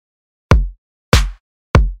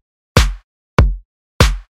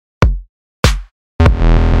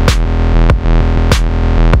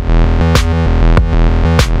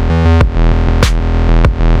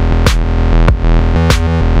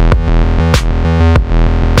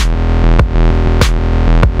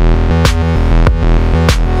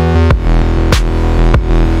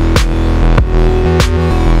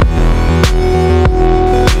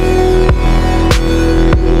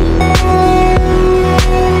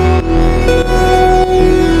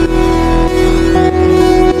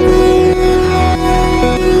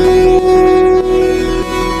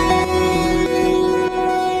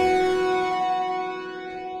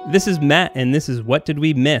This is Matt, and this is What Did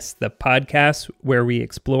We Miss, the podcast where we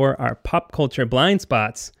explore our pop culture blind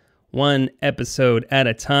spots, one episode at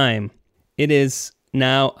a time. It is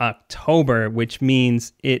now October, which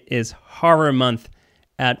means it is Horror Month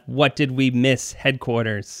at What Did We Miss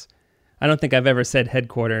headquarters. I don't think I've ever said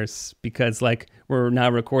headquarters because, we're now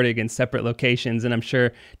recording in separate locations, and I'm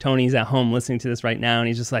sure Tony's at home listening to this right now, and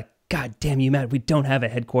he's just like, God damn you, Matt, we don't have a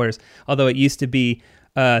headquarters. Although it used to be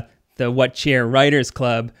the What Cheer Writers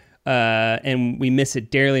Club, and we miss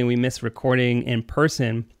it dearly, and we miss recording in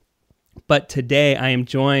person. But today I am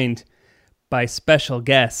joined by special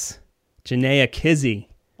guest, Janaea Kizzy.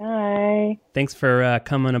 Hi. Thanks for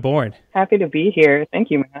coming aboard. Happy to be here.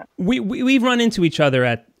 Thank you, Matt. We've run into each other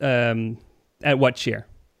at What Cheer,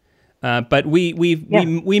 but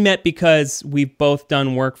we met because we've both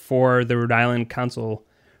done work for the Rhode Island Council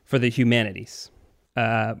for the Humanities.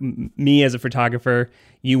 Me as a photographer,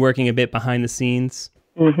 you working a bit behind the scenes.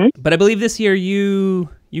 Mm-hmm. But I believe this year you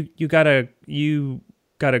got a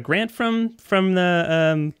grant from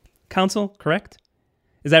the council, correct?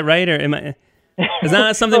 Is that right, or am I? Is that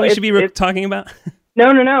not something we should be talking about?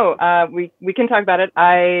 No. We can talk about it.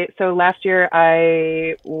 So last year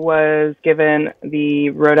I was given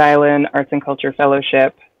the Rhode Island Arts and Culture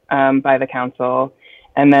Fellowship by the council.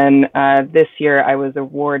 And then this year I was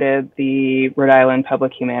awarded the Rhode Island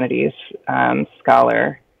Public Humanities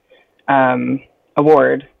Scholar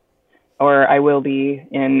Award, or I will be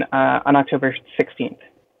on October 16th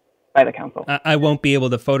by the council. I won't be able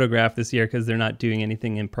to photograph this year because they're not doing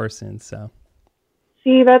anything in person. So,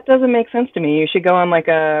 see, that doesn't make sense to me. You should go on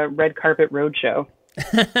a red carpet roadshow.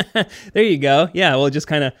 There you go. Yeah, we'll just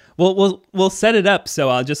kind of we'll set it up. So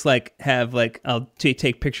I'll just have I'll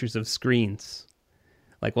take pictures of screens.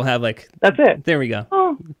 We'll have that's it. There we go.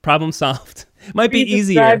 Oh. Problem solved. Might be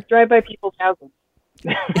easier. Drive by people's houses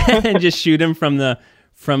and just shoot them from the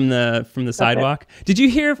sidewalk. Did you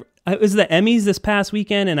hear? It was the Emmys this past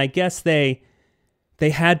weekend, and I guess they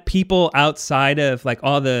had people outside of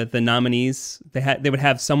all the nominees. They would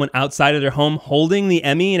have someone outside of their home holding the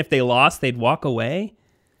Emmy, and if they lost, they'd walk away.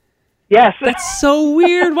 Yes, that's so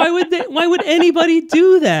weird. Why would anybody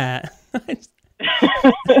do that?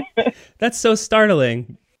 That's so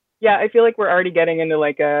startling. Yeah, I feel like we're already getting into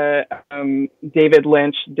a David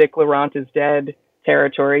Lynch, Dick Laurent is dead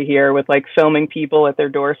territory here with filming people at their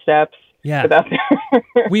doorsteps. Yeah, without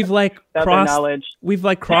we've crossed knowledge. We've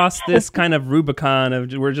crossed this kind of Rubicon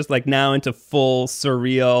of we're just now into full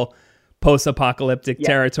surreal post-apocalyptic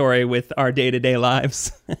territory with our day-to-day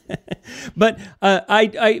lives. But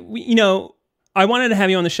I wanted to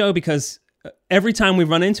have you on the show because every time we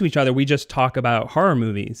run into each other, we just talk about horror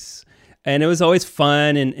movies, and it was always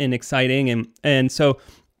fun and exciting. And so,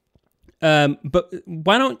 but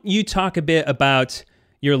why don't you talk a bit about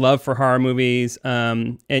your love for horror movies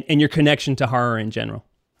and your connection to horror in general?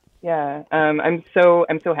 Yeah, I'm so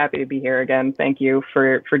happy to be here again. Thank you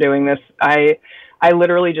for doing this. I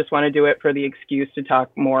literally just want to do it for the excuse to talk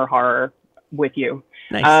more horror with you.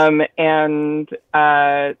 Nice.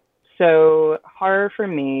 So horror for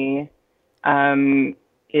me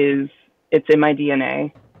it's in my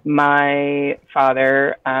DNA. My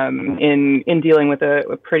father, in dealing with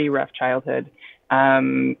a pretty rough childhood,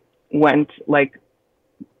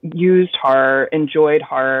 used horror, enjoyed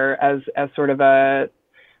horror as sort of a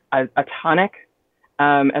tonic,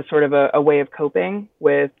 as sort of a way of coping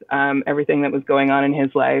with everything that was going on in his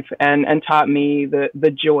life, and taught me the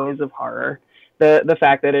joys of horror, the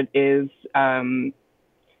fact that it is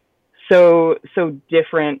so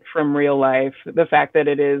different from real life, the fact that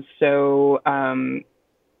it is so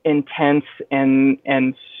intense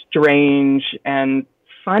and strange and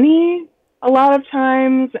funny a lot of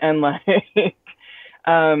times, and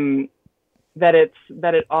that it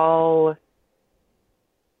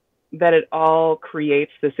all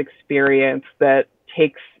creates this experience that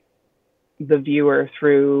takes the viewer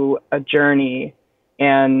through a journey,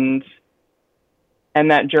 and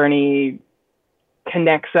that journey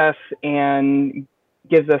connects us and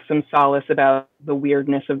gives us some solace about the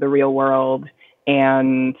weirdness of the real world,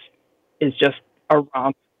 and is just a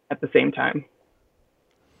romp at the same time.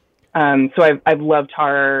 So I've loved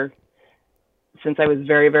horror since I was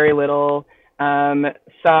very, very little.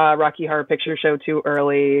 Saw Rocky Horror Picture Show too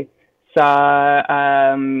early. Saw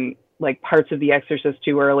parts of The Exorcist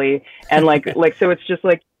too early, and so it's just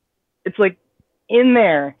it's in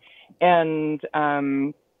there. And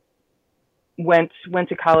went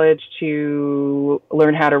to college to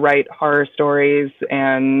learn how to write horror stories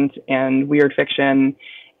and weird fiction,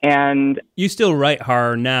 And you still write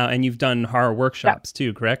horror now, and you've done horror workshops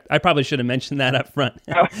too, correct? I probably should have mentioned that up front.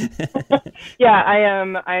 Yeah, I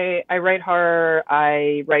am. I write horror.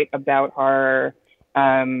 I write about horror,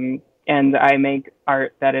 and I make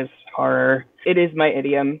art that is horror. It is my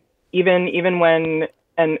idiom. Even when,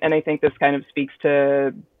 and I think this kind of speaks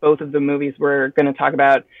to both of the movies we're going to talk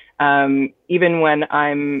about. Even when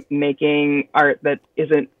I'm making art that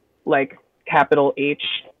isn't like capital H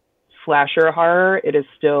slasher horror, it is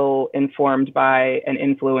still informed by and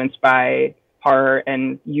influenced by horror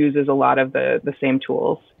and uses a lot of the same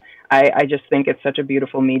tools. I just think it's such a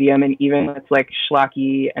beautiful medium, and even when it's like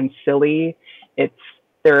schlocky and silly,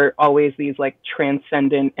 there are always these like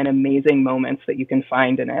transcendent and amazing moments that you can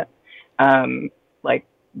find in it.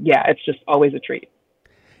 It's just always a treat.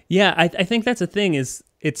 Yeah, I think that's the thing, is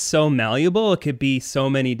it's so malleable. It could be so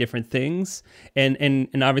many different things. And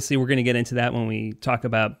obviously we're going to get into that when we talk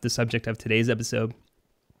about the subject of today's episode.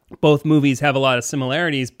 Both movies have a lot of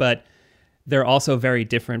similarities, but they're also very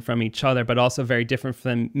different from each other, but also very different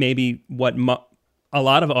from maybe what a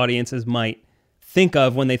lot of audiences might think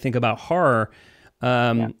of when they think about horror.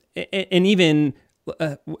 And even,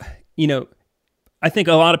 I think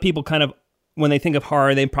a lot of people kind of, when they think of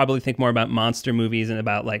horror, they probably think more about monster movies and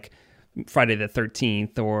about like Friday the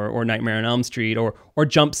 13th or Nightmare on Elm Street or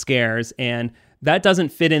jump scares. And that doesn't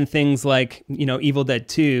fit in things like, Evil Dead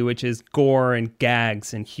 2, which is gore and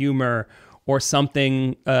gags and humor, or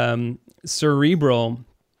something cerebral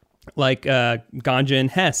like Ganja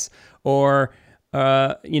and Hess, or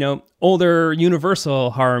older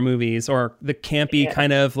Universal horror movies, or the campy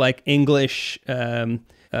kind of like English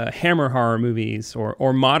Hammer horror movies,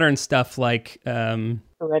 or modern stuff like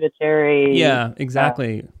Hereditary. Yeah,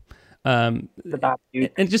 exactly. The Babadook.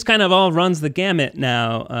 It just kind of all runs the gamut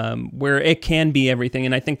now, where it can be everything.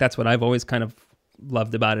 And I think that's what I've always kind of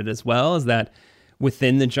loved about it as well, is that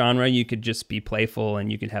within the genre, you could just be playful,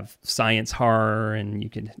 and you could have science horror, and you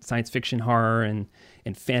could science fiction horror, and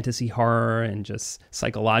fantasy horror, and just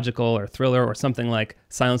psychological or thriller, or something like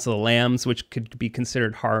Silence of the Lambs, which could be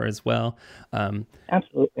considered horror as well.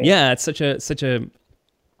 Absolutely. Yeah, it's such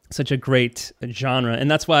a great genre,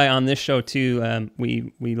 and that's why on this show too,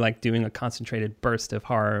 we like doing a concentrated burst of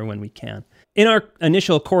horror when we can. In our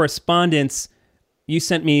initial correspondence, you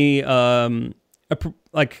sent me a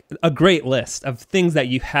great list of things that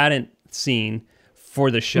you hadn't seen for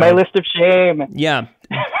the show. My list of shame. Yeah.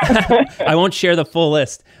 I won't share the full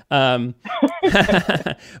list.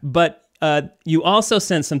 But you also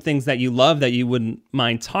sent some things that you love that you wouldn't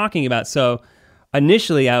mind talking about. So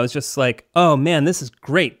initially I was just like, oh man, this is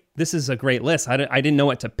great. This is a great list. I didn't know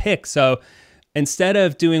what to pick. So instead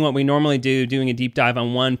of doing what we normally do, doing a deep dive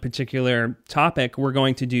on one particular topic, we're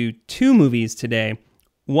going to do two movies today.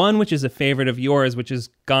 One, which is a favorite of yours, which is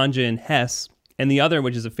Ganja and Hess, and the other,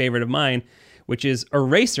 which is a favorite of mine, which is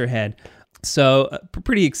Eraserhead. So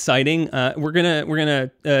pretty exciting. We're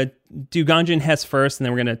gonna do Ganja and Hess first, and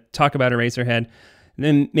then we're gonna talk about Eraserhead. And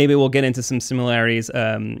then maybe we'll get into some similarities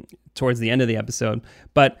towards the end of the episode.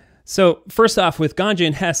 But so first off, with Ganja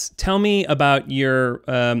and Hess, tell me about your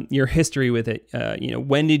history with it.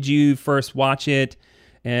 When did you first watch it,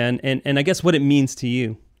 and I guess what it means to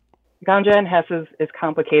you. Ganja and Hess is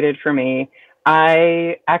complicated for me.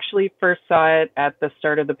 I actually first saw it at the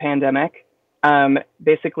start of the pandemic.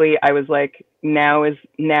 Basically, I was like, now is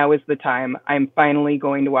the time. I'm finally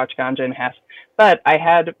going to watch Ganja and Hess. But I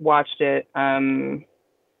had watched it. When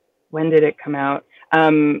did it come out?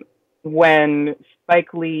 When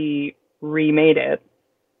Spike Lee remade it.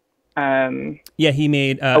 He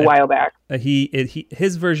made a while back.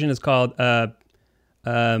 His version is called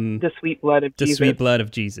The Sweet Blood of Jesus. The Sweet Blood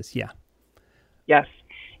of Jesus. Yeah. Yes.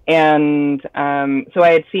 And so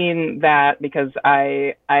I had seen that because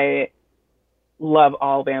I love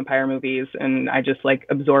all vampire movies, and I just like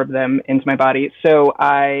absorb them into my body. So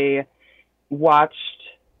I watched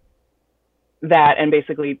that and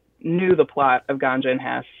basically knew the plot of Ganja and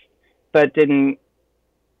Hess, but didn't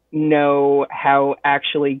know how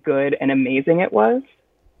actually good and amazing it was.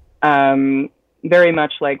 Very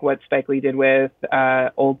much like what Spike Lee did with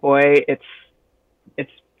Old Boy. It's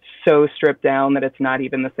so stripped down that it's not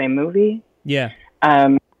even the same movie. Yeah.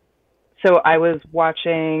 So I was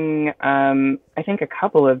watching, I think, a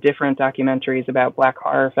couple of different documentaries about Black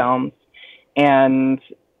horror films, and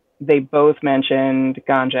they both mentioned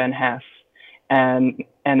Ganja and Hess.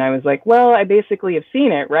 And I was like, well, I basically have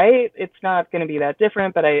seen it, right? It's not going to be that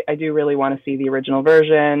different, but I do really want to see the original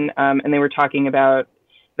version. And they were talking about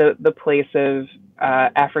the place of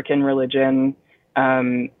African religion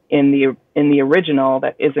in the original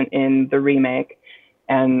that isn't in the remake,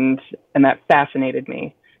 and that fascinated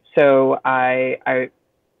me. So I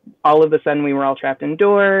all of a sudden we were all trapped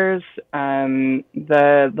indoors.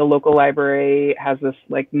 The local library has this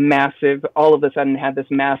like massive, all of a sudden had this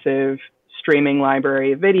massive streaming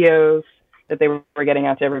library of videos that they were getting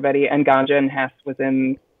out to everybody, and Ganja and Hess was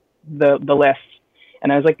in the list.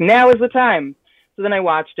 And I was like, now is the time. So then I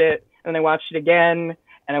watched it, and I watched it again,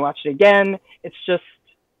 and I watched it again. It's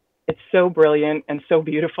so brilliant and so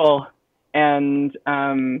beautiful. And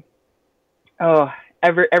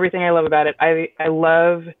everything I love about it. I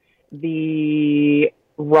love the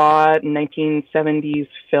raw 1970s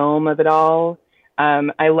film of it all.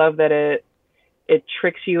 I love that it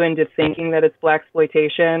tricks you into thinking that it's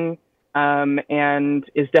blaxploitation, and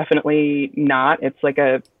is definitely not. It's like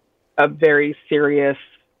a very serious,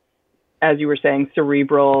 as you were saying,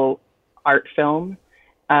 cerebral art film.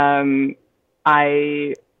 I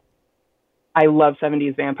love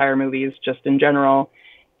 70s vampire movies just in general.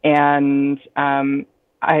 And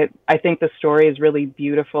I think the story is really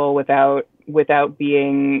beautiful without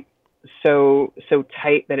being so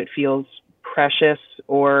tight that it feels precious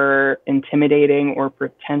or intimidating or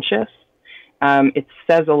pretentious. It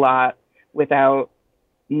says a lot without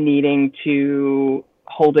needing to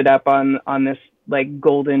hold it up on this like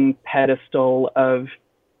golden pedestal of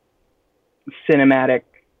cinematic,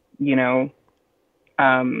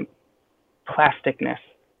 plasticness.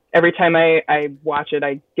 Every time I watch it,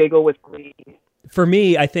 I giggle with glee. For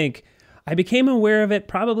me, I think I became aware of it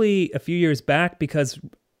probably a few years back, because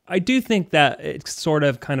I do think that it sort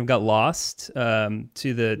of kind of got lost to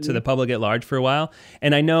the public at large for a while.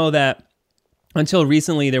 And I know that until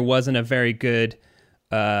recently, there wasn't a very good,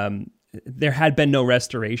 there had been no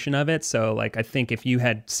restoration of it. So like, I think if you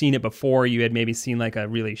had seen it before, you had maybe seen like a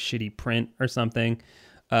really shitty print or something,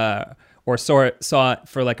 or saw it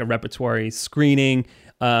for like a repertory screening.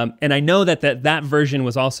 And I know that version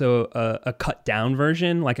was also a cut down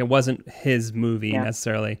version. Like it wasn't his movie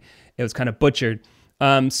necessarily. It was kind of butchered.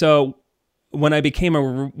 So when I became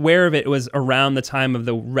aware of it, it was around the time of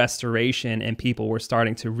the restoration, and people were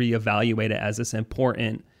starting to reevaluate it as this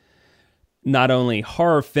important, not only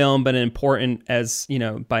horror film, but important as,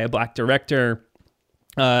 by a Black director,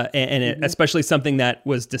 and especially something that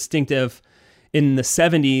was distinctive in the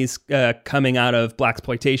 70s, coming out of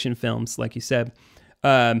blaxploitation films, like you said.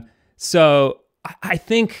 So I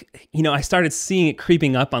think, I started seeing it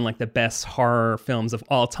creeping up on like the best horror films of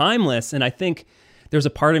all time lists. And I think there's a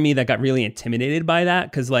part of me that got really intimidated by that,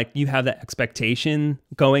 because like you have that expectation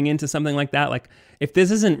going into something like that. Like if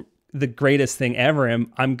this isn't the greatest thing ever,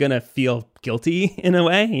 I'm going to feel guilty in a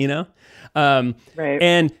way, Right.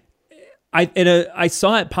 And I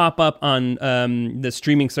saw it pop up on the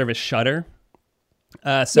streaming service Shudder.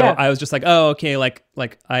 I was just like, oh, okay. Like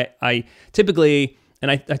I typically, and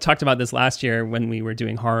I talked about this last year when we were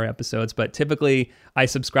doing horror episodes, but typically I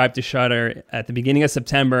subscribe to Shudder at the beginning of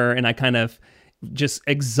September, and I kind of just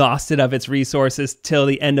exhausted of its resources till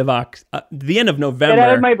the end of November. Get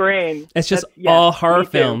out of my brain. It's just all horror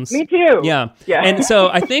films. Me too. Yeah. And so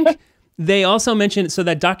I think they also mentioned, so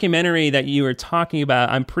that documentary that you were talking about,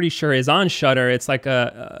 I'm pretty sure is on Shudder. It's like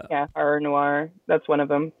horror noir. That's one of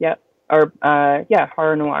them. Yep. Or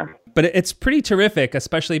horror noir. But it's pretty terrific,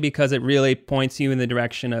 especially because it really points you in the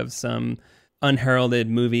direction of some unheralded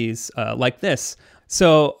movies like this.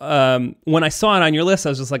 So when I saw it on your list, I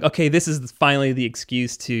was just like, okay, this is finally the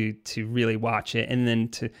excuse to really watch it, and then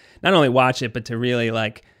to not only watch it, but to really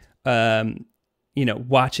like,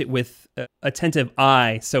 watch it with attentive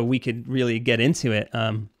eye, so we could really get into it.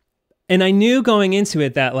 And I knew going into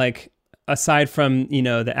it that like, aside from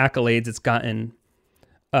the accolades it's gotten,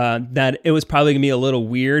 that it was probably gonna be a little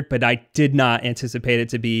weird, but I did not anticipate it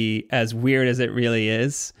to be as weird as it really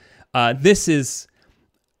is.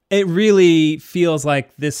 It really feels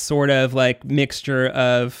like this sort of like mixture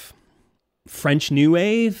of French New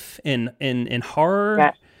Wave and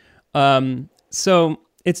horror. Yeah. So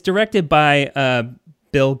it's directed by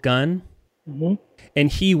Bill Gunn, and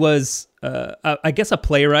he was, I guess, a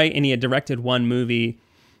playwright, and he had directed one movie.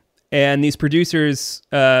 And these producers,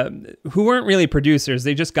 who weren't really producers,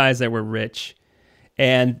 they're just guys that were rich.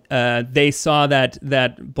 And they saw that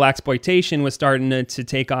blaxploitation was starting to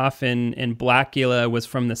take off, and Blackula was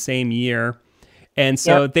from the same year. And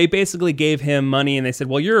so they basically gave him money, and they said,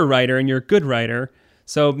 well, you're a writer, and you're a good writer,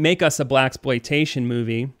 so make us a blaxploitation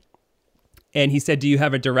movie. And he said, do you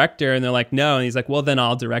have a director? And they're like, no. And he's like, well, then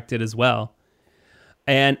I'll direct it as well.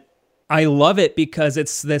 And I love it because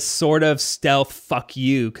it's this sort of stealth fuck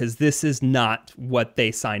you, because this is not what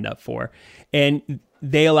they signed up for. And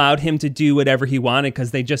they allowed him to do whatever he wanted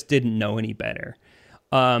because they just didn't know any better,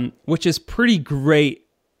 which is pretty great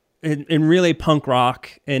and really punk rock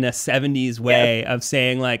in a 70s way of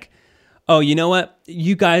saying like, oh, you know what?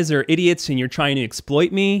 You guys are idiots and you're trying to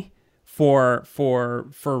exploit me for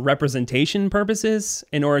representation purposes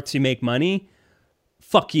in order to make money.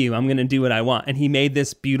 Fuck you. I'm going to do what I want. And he made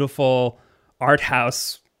this beautiful art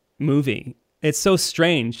house movie. It's so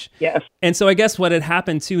strange. Yes. And so I guess what had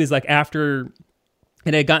happened too is like after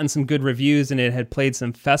it had gotten some good reviews and it had played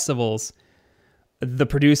some festivals, the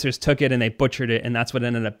producers took it and they butchered it, and that's what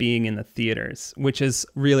ended up being in the theaters, which is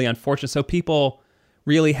really unfortunate. So people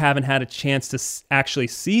really haven't had a chance to actually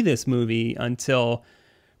see this movie until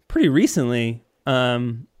pretty recently,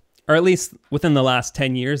 or at least within the last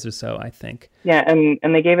 10 years or so, I think. Yeah, and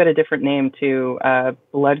they gave it a different name too.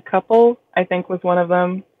 Blood Couple, I think, was one of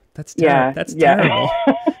them. That's terrible. That's terrible.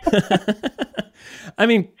 I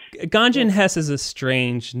mean, Ganja and Hess is a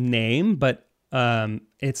strange name, but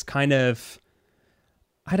it's kind of,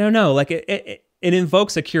 I don't know, like it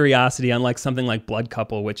invokes a curiosity, unlike something like Blood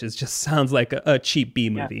Couple, which is just sounds like a cheap B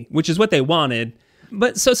movie, which is what they wanted.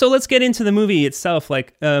 But so let's get into the movie itself.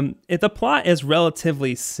 Like, the plot is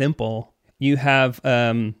relatively simple. You have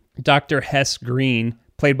Dr. Hess Green,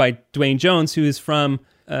 played by Dwayne Jones, who is from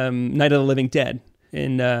Night of the Living Dead.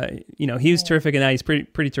 And, he was terrific in that. He's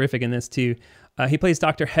pretty terrific in this, too. He plays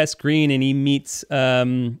Dr. Hess Green, and he meets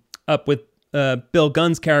up with Bill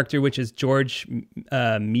Gunn's character, which is George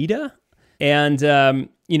Mida. And,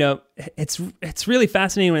 it's really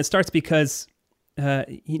fascinating when it starts because,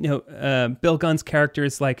 Bill Gunn's character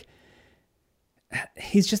is like,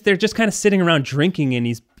 they're just kind of sitting around drinking, and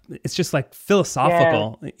it's just like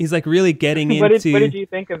philosophical. Yeah. He's like really getting into... What did you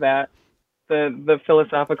think of that? The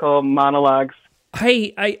philosophical monologues?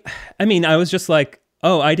 I mean, I was just like,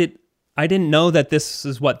 oh, I didn't know that this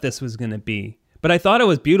is what this was going to be, but I thought it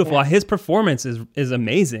was beautiful. Yeah. His performance is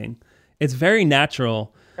amazing. It's very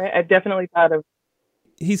natural. I definitely thought of...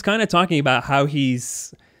 He's kind of talking about how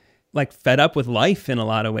he's like fed up with life in a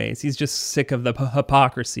lot of ways. He's just sick of the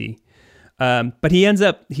hypocrisy. But he has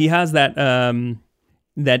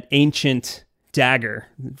that ancient dagger,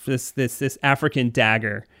 this African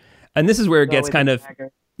dagger. And this is where it gets kind of...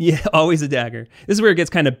 Yeah, always a dagger. This is where it gets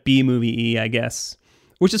kind of B-movie-y, I guess.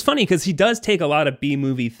 Which is funny because he does take a lot of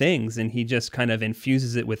B-movie things and he just kind of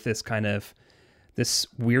infuses it with this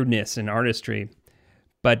weirdness and artistry.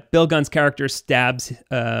 But Bill Gunn's character stabs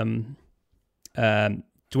Dwayne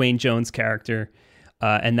Jones' character,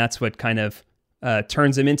 and that's what kind of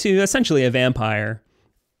turns him into essentially a vampire.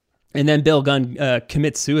 And then Bill Gunn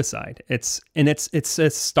commits suicide. It's a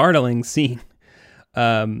startling scene.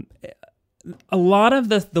 A lot of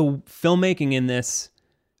the filmmaking in this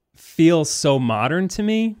feels so modern to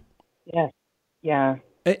me. Yes. Yeah.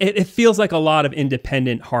 It feels like a lot of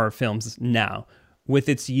independent horror films now, with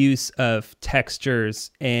its use of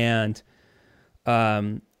textures and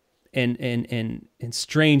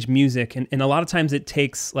strange music, and a lot of times it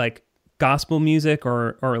takes like gospel music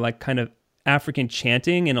or like kind of African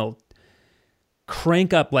chanting, and it'll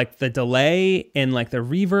crank up like the delay and like the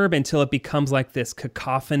reverb until it becomes like this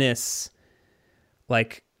cacophonous,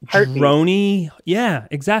 like drony. Yeah,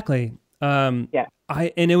 exactly. And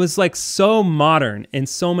it was like so modern in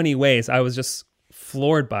so many ways. I was just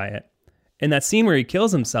floored by it. And that scene where he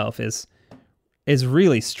kills himself is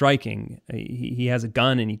really striking. He has a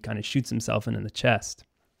gun and he kind of shoots himself in the chest.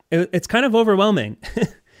 It's kind of overwhelming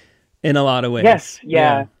in a lot of ways. Yes,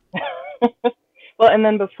 yeah. Well, and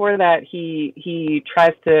then before that, he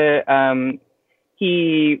tries to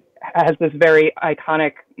he has this very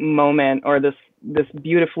iconic moment, or this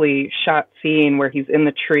beautifully shot scene where he's in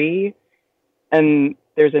the tree and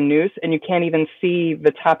there's a noose and you can't even see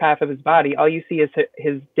the top half of his body. All you see is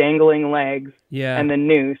his dangling legs and the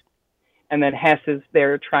noose. And then Hess is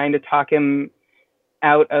there trying to talk him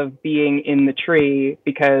out of being in the tree,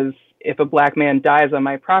 because if a black man dies on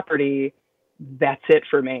my property, that's it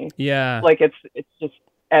for me. Yeah. Like it's just,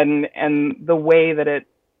 and the way that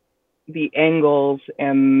the angles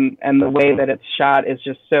and the way that it's shot is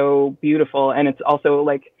just so beautiful. And it's also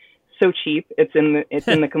like so cheap. It's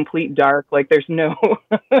in the complete dark. Like there's no,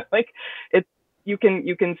 like it's, you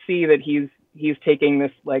can see that he's taking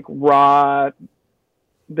this like raw,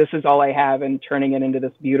 this is all I have, and turning it into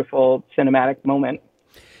this beautiful cinematic moment.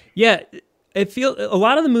 Yeah. It feels, a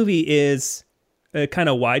lot of the movie is kind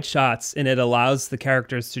of wide shots, and it allows the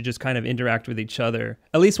characters to just kind of interact with each other,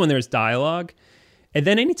 at least when there's dialogue. And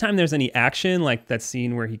then anytime there's any action, like that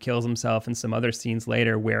scene where he kills himself and some other scenes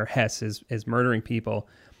later where Hess is murdering people,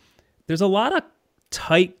 there's a lot of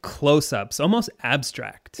tight close-ups, almost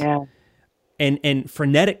abstract. Yeah. And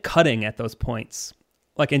frenetic cutting at those points,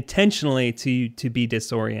 like intentionally to be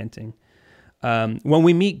disorienting. When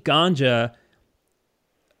we meet Ganja,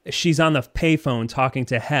 she's on the payphone talking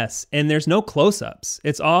to Hess, and there's no close-ups.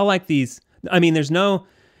 It's all like these. I mean, there's no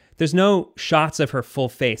shots of her full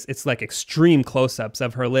face. It's like extreme close-ups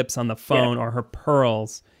of her lips on the phone or her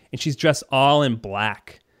pearls, and she's dressed all in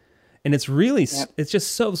black. And it's really, it's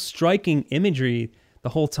just so striking imagery the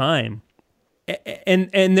whole time.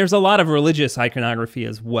 And there's a lot of religious iconography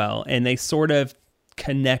as well, and they sort of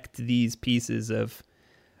connect these pieces of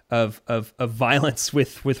violence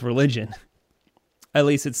with religion. At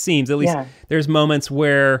least it seems. At least there's moments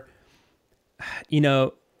where, you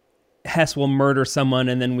know, Hess will murder someone,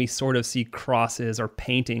 and then we sort of see crosses or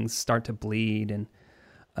paintings start to bleed, and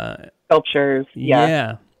sculptures.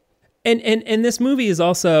 Yeah. And this movie is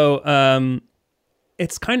also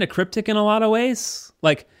it's kind of cryptic in a lot of ways.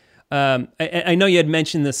 Like I know you had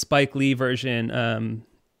mentioned the Spike Lee version,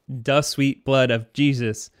 "The Sweet Blood of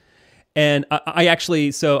Jesus," and I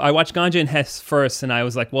actually I watched Ganja and Hess first, and I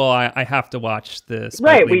was like, well, I have to watch the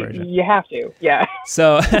Spike Lee version. You have to, yeah.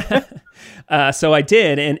 So so I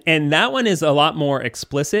did, and that one is a lot more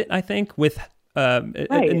explicit, I think, with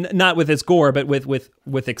not with its gore, but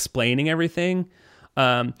with explaining everything.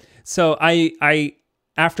 So I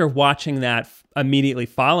after watching that immediately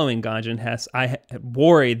following Ganja and Hess, I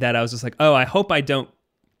worried that I was just like, oh, I hope I don't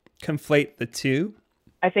conflate the two.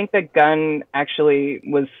 I think that Gunn actually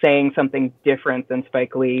was saying something different than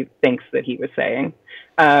Spike Lee thinks that he was saying.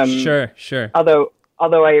 Sure.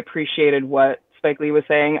 Although I appreciated what Spike Lee was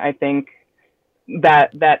saying, I think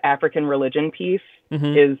that African religion piece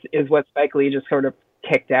is what Spike Lee just sort of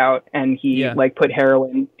kicked out, and he like put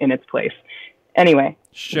heroin in its place. Anyway.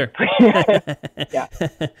 Sure. Yeah.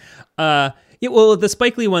 Well, the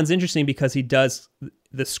Spike Lee one's interesting because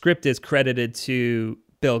the script is credited to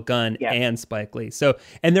Bill Gunn and Spike Lee. So,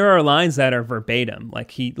 and there are lines that are verbatim,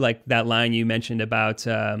 like that line you mentioned about,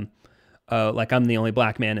 like, I'm the only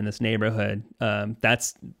black man in this neighborhood.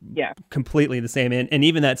 That's completely the same. And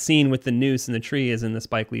even that scene with the noose and the tree is in the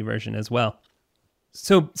Spike Lee version as well.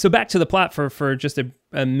 So back to the plot for just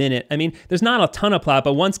a minute. I mean, there's not a ton of plot,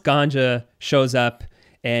 but once Ganja shows up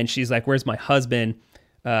and she's like, where's my husband?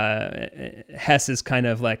 Hess is kind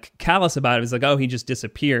of like callous about it. He's like, oh, he just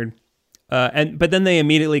disappeared. But then they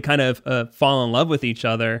immediately kind of fall in love with each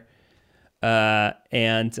other,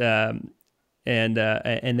 and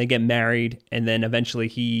they get married, and then eventually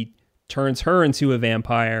he turns her into a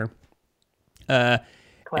vampire.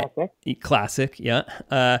 Classic,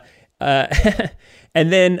 yeah.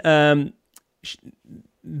 And then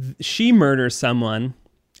she murders someone.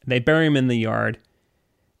 They bury him in the yard,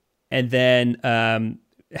 and then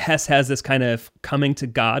Hess has this kind of coming to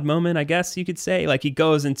God moment, I guess you could say. Like, he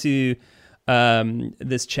goes into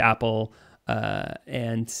this chapel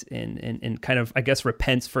and kind of, I guess,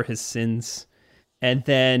 repents for his sins, and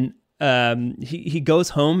then he goes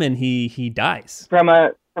home and he dies from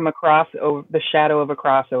a cross, over the shadow of a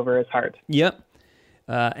cross over his heart. Yep.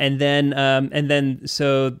 And then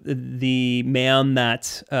so the man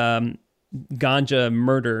that Ganja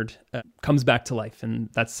murdered comes back to life, and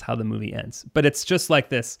that's how the movie ends. But it's just like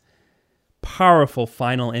this powerful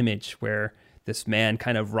final image where this man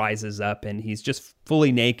kind of rises up and he's just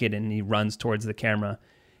fully naked and he runs towards the camera,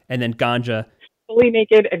 and then Ganja, fully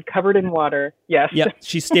naked and covered in water. Yes. Yeah.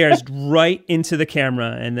 She stares right into the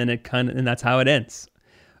camera, and then and that's how it ends.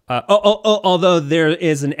 Although there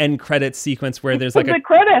is an end credit sequence where there's like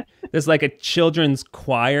there's like a children's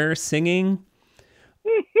choir singing.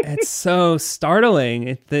 It's so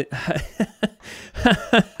startling.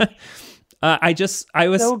 I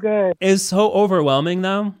was so good. It was so overwhelming,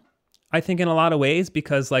 though, I think, in a lot of ways,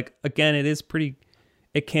 because, like, again,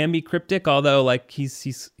 it can be cryptic, although, like,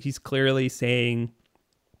 he's clearly saying,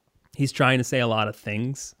 he's trying to say a lot of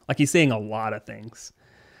things. Like, he's saying a lot of things.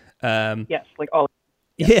 Yes, like all.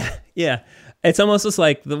 Yeah. It's almost just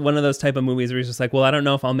like one of those type of movies where he's just like, well, I don't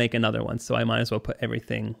know if I'll make another one, so I might as well put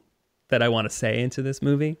everything that I want to say into this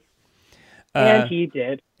movie. And he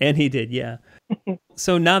did. Yeah.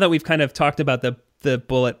 So now that we've kind of talked about the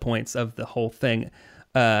bullet points of the whole thing,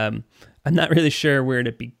 I'm not really sure where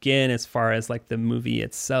to begin as far as like the movie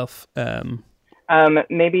itself.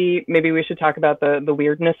 Maybe we should talk about the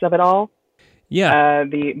weirdness of it all. Yeah.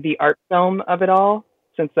 The art film of it all,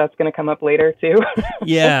 since that's going to come up later too.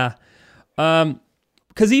 Yeah.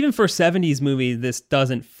 Because even for 70s movie, this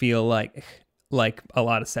doesn't feel like a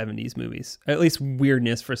lot of 70s movies, at least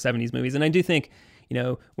weirdness for 70s movies. And I do think,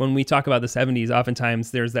 when we talk about the 70s,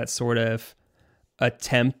 oftentimes there's that sort of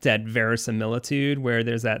attempt at verisimilitude where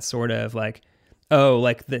there's that sort of like, oh,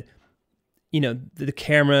 like the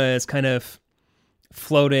camera is kind of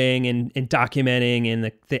floating and documenting, and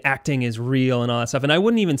the acting is real and all that stuff. And I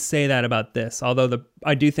wouldn't even say that about this, although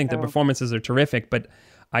I do think the performances are terrific, but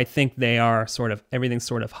I think they are everything's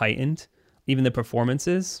sort of heightened, even the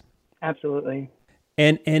performances. Absolutely.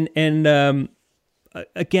 And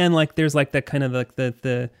again, like there's like that kind of like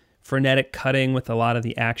the frenetic cutting with a lot of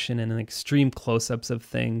the action and extreme close-ups of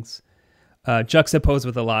things, juxtaposed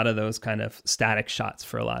with a lot of those kind of static shots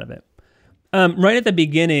for a lot of it. Right at the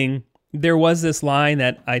beginning, there was this line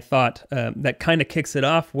that I thought that kind of kicks it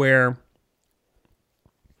off, where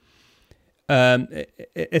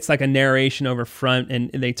it's like a narration over front, and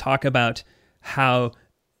they talk about how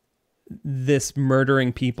this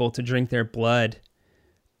murdering people to drink their blood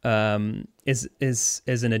is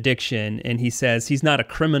an addiction, and he says he's not a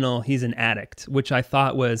criminal, he's an addict, which I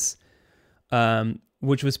thought was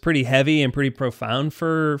pretty heavy and pretty profound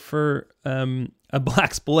for a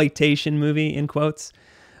blaxploitation movie, in quotes,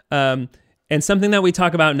 and something that we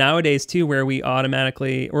talk about nowadays too, where we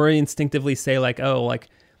automatically or instinctively say like, oh, like,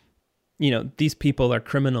 you know, these people are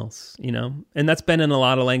criminals, you know, and that's been in a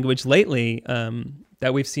lot of language lately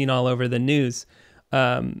that we've seen all over the news.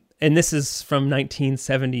 And this is from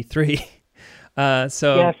 1973.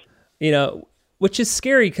 So, yes. You know, which is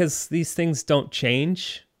scary because these things don't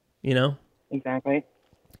change, you know? Exactly.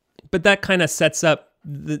 But that kind of sets up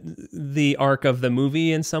the arc of the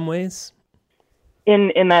movie in some ways.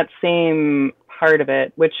 In that same part of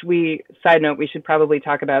it, which side note, we should probably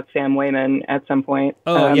talk about Sam Wayman at some point.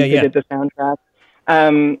 Oh, who did the soundtrack.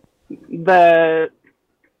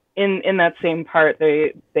 In that same part,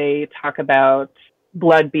 they talk about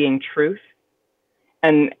blood being truth,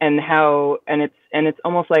 and it's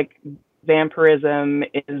almost like vampirism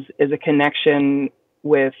is a connection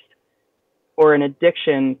with, or an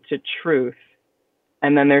addiction to truth,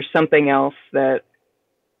 and then there's something else that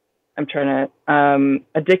I'm trying to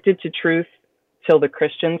addicted to truth till the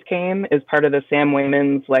Christians came is part of the Sam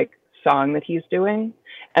Wayman's like song that he's doing,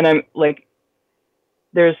 and I'm like,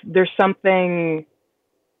 there's something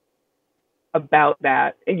about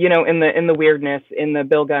that, you know, in the weirdness, in the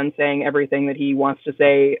Bill Gunn saying everything that he wants to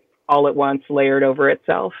say all at once, layered over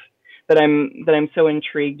itself, that I'm so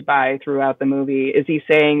intrigued by throughout the movie. Is he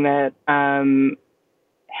saying that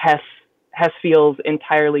Hess feels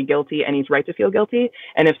entirely guilty and he's right to feel guilty?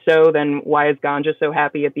 And if so, then why is Ganja so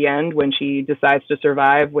happy at the end when she decides to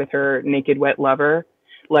survive with her naked, wet lover?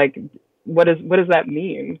 Like, what does that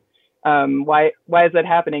mean? Why is that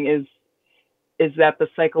happening? Is that the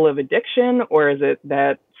cycle of addiction, or is it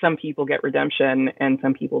that some people get redemption and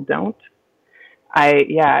some people don't? I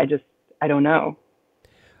don't know.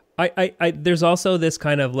 I there's also this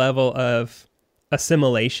kind of level of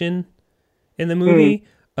assimilation in the movie,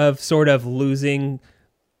 of sort of losing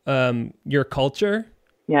your culture.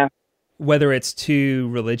 Yeah. Whether it's to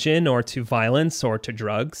religion or to violence or to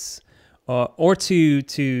drugs, or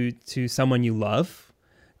to someone you love.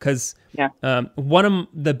 Because one of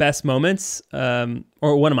the best moments, or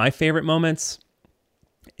one of my favorite moments,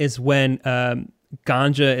 is when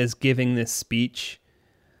Ganja is giving this speech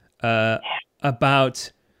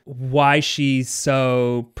about why she's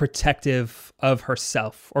so protective of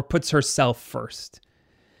herself, or puts herself first.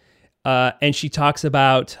 And she talks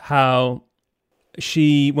about how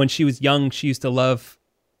when she was young, she used to love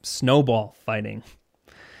snowball fighting.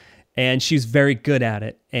 And she was very good at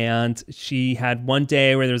it. And she had one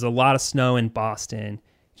day where there was a lot of snow in Boston.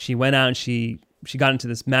 She went out and she got into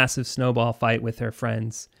this massive snowball fight with her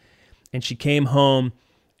friends. And she came home,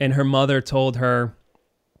 and her mother told her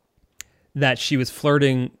that she was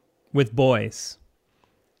flirting with boys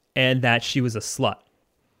and that she was a slut.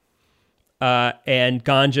 And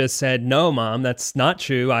Ganja said, "No, Mom, that's not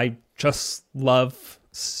true. I just love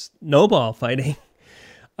snowball fighting."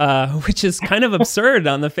 Which is kind of absurd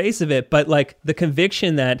on the face of it, but like the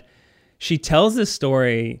conviction that she tells this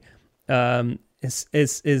story is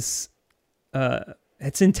it's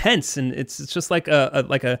intense, and it's just like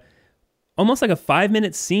a almost like a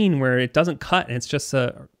 5-minute scene where it doesn't cut, and it's just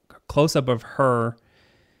a close up of her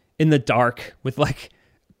in the dark with like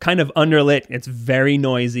kind of underlit. It's very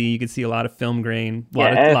noisy. You can see a lot of film grain,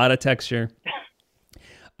 a lot of texture.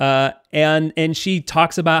 And she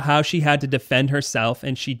talks about how she had to defend herself,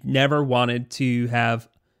 and she never wanted to have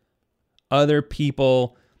other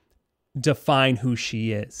people define who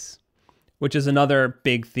she is, which is another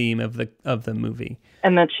big theme of the movie.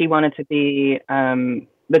 And that she wanted to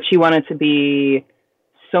be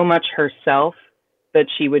so much herself that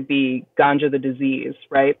she would be Ganja the disease,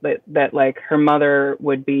 right? That like her mother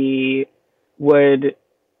would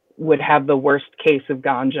have the worst case of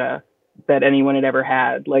Ganja that anyone had ever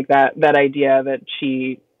had. Like that idea that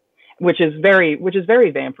which is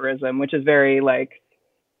very vampirism, which is very like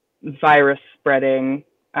virus spreading,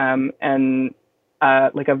 and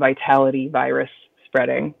like a vitality virus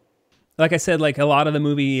spreading. like I said, like a lot of the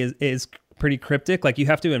movie is pretty cryptic. Like you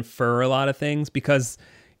have to infer a lot of things because,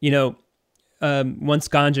 once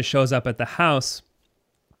Ganja shows up at the house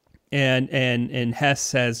and Hess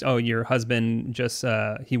says, "Oh, your husband just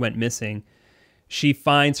he went missing," she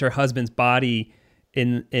finds her husband's body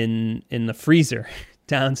in the freezer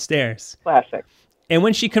downstairs. Classic. And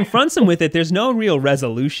when she confronts him with it, there's no real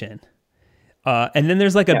resolution. And then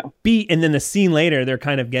there's like a beat, and then the scene later, they're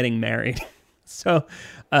kind of getting married. So,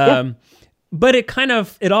 but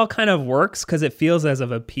it all kind of works because it feels as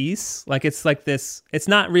of a piece. Like it's like this, it's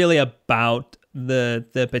not really about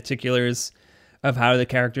the particulars of how the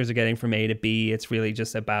characters are getting from A to B. It's really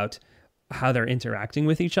just about how they're interacting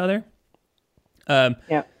with each other.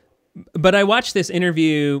 But I watched this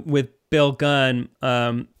interview with Bill Gunn,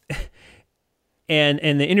 and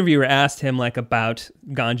the interviewer asked him like about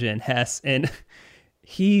Ganja and Hess, and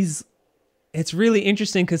it's really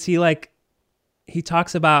interesting because he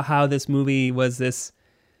talks about how this movie was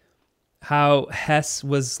how Hess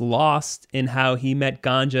was lost in how he met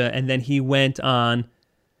Ganja, and then he went on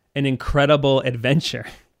an incredible adventure.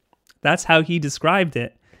 That's how he described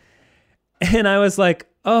it. And I was like,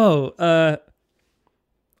 oh,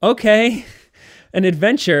 okay, an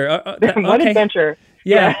adventure. What adventure?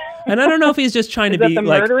 Yeah. And I don't know if he's just trying to be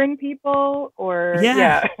like murdering people or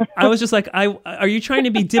I was just like, are you trying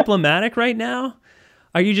to be diplomatic right now?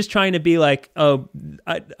 Are you just trying to be like, oh,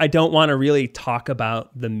 I don't want to really talk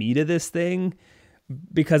about the meat of this thing,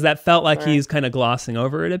 because that felt like he's kind of glossing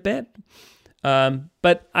over it a bit.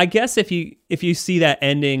 But I guess if you see that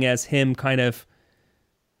ending as him kind of,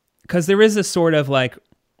 because there is a sort of like,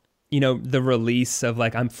 the release of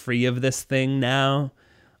like, I'm free of this thing now.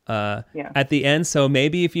 At the end. So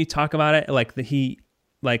maybe if you talk about it,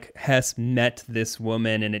 like Hess met this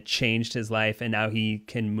woman and it changed his life and now he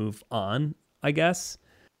can move on, I guess.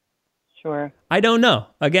 Sure. I don't know.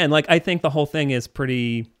 Again, like I think the whole thing is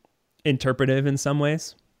pretty interpretive in some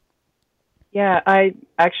ways. Yeah,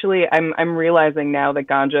 I'm realizing now that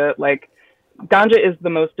Ganja is the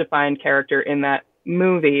most defined character in that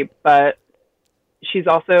movie, but she's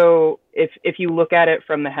also, if you look at it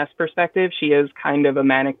from the Hess perspective, she is kind of a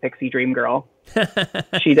manic pixie dream girl.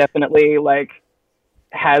 She definitely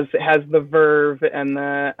has the verve and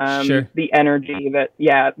the energy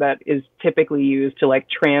that is typically used to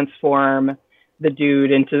transform the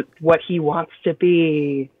dude into what he wants to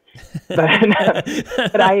be. But but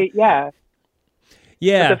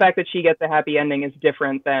the fact that she gets a happy ending is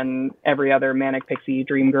different than every other manic pixie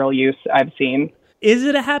dream girl use I've seen. Is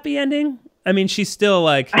it a happy ending? I mean, she's still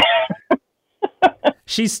has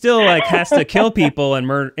to kill people and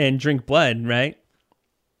murder and drink blood, right?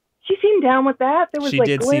 She seemed down with that. There was she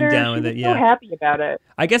did glitter. Seem down with it. Yeah, so happy about it.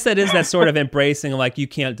 I guess that is that sort of embracing, like, you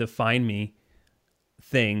can't define me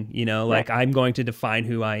thing. Like I'm going to define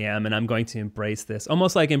who I am, and I'm going to embrace this.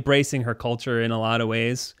 Almost like embracing her culture in a lot of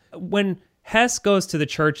ways. When Hess goes to the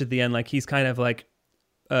church at the end, like he's kind of like,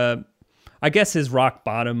 I guess his rock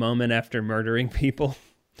bottom moment after murdering people.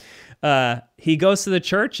 He goes to the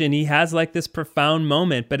church and he has like this profound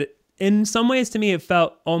moment, but in some ways to me, it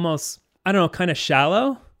felt almost, I don't know, kind of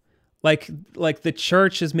shallow. Like the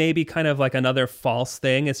church is maybe kind of like another false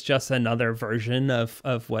thing. It's just another version of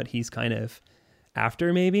what he's kind of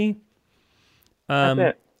after, maybe. That's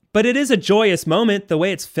it. But it is a joyous moment. The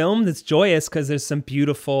way it's filmed, it's joyous because there's some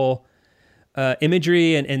beautiful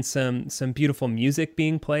imagery and some beautiful music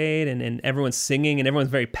being played, and everyone's singing and everyone's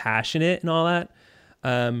very passionate and all that.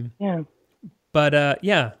 But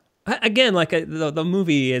again, like the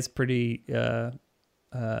movie is pretty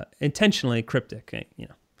intentionally cryptic,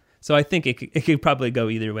 So I think it could probably go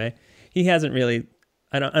either way. He hasn't really.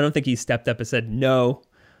 I don't think he stepped up and said, "No,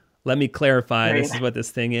 let me clarify. This is what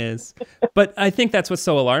this thing is." But I think that's what's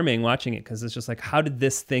so alarming watching it, because it's just like, how did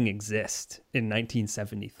this thing exist in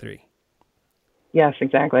 1973? Yes,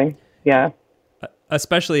 exactly. Yeah.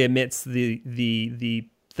 Especially amidst the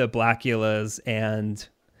Blackulas and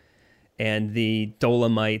the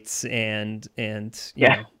Dolomites and and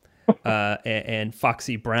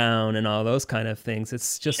Foxy Brown and all those kind of things.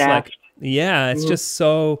 It's just Shaft. It's just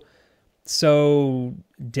so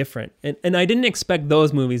different. And I didn't expect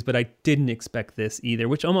those movies, but I didn't expect this either,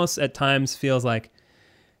 which almost at times feels like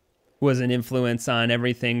was an influence on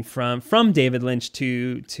everything from David Lynch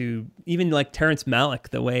to even like Terrence Malick,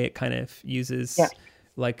 the way it kind of uses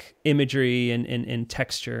like imagery and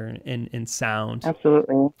texture and sound.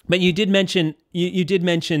 Absolutely. But you did mention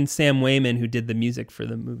Sam Wayman, who did the music for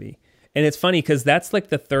the movie. And it's funny because that's like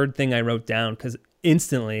the third thing I wrote down, because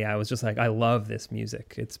instantly I was just like, I love this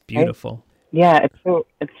music. It's beautiful. Yeah,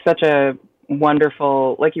 it's such a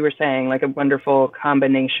wonderful, like you were saying, like a wonderful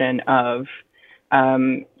combination of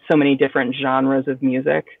some so many different genres of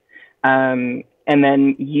music, and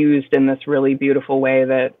then used in this really beautiful way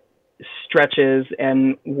that stretches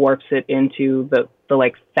and warps it into the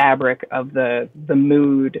like fabric of the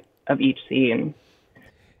mood of each scene.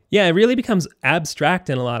 Yeah, it really becomes abstract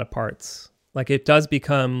in a lot of parts. Like it does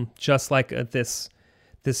become just like this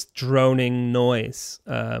droning noise.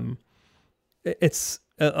 It's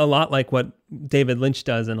a lot like what David Lynch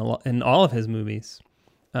does in all of his movies,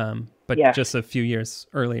 but just a few years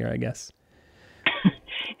earlier, I guess.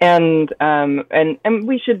 And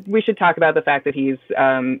we should talk about the fact that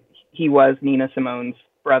he was Nina Simone's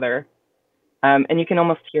brother, and you can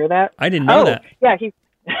almost hear that. I didn't know that. Yeah,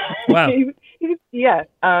 wow.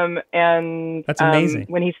 And that's amazing.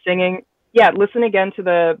 When he's singing, listen again to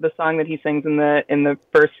the song that he sings in the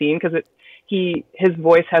first scene, because his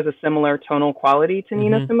voice has a similar tonal quality to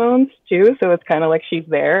Nina Simone's too, so it's kind of like she's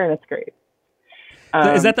there, and it's great.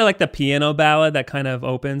 Is that the piano ballad that kind of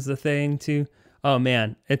opens the thing too? Oh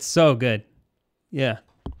man, it's so good. Yeah.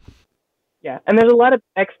 Yeah, and there's a lot of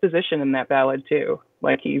exposition in that ballad too.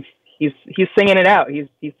 Like he's singing it out.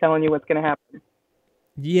 He's telling you what's going to happen.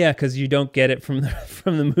 Yeah, because you don't get it from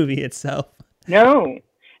the movie itself. No,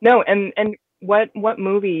 and what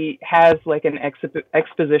movie has like an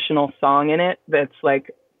expositional song in it that's like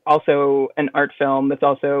also an art film that's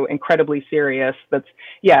also incredibly serious?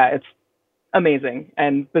 It's amazing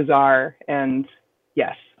and bizarre, and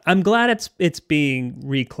yes. I'm glad it's being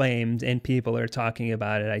reclaimed and people are talking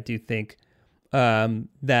about it. I do think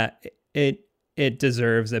that it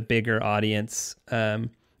deserves a bigger audience.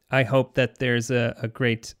 I hope that there's a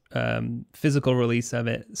great physical release of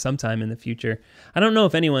it sometime in the future. I don't know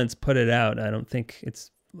if anyone's put it out. I don't think it's.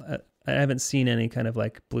 I haven't seen any kind of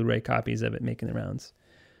like Blu-ray copies of it making the rounds.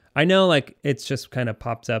 I know like it's just kind of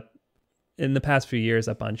popped up in the past few years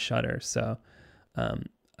up on Shudder. So I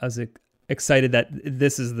was excited that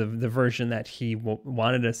this is the version that he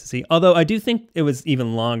wanted us to see. Although I do think it was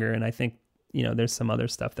even longer, and I think there's some other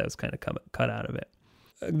stuff that was kind of cut out of it.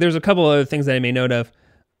 There's a couple other things that I made note of.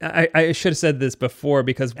 I should have said this before,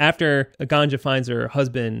 because after Ganja finds her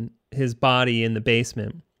husband, his body in the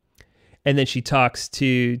basement, and then she talks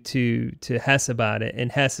to Hess about it,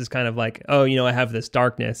 and Hess is kind of like, oh, I have this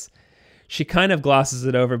darkness. She kind of glosses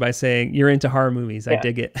it over by saying, "You're into horror movies. I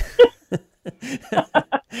dig it."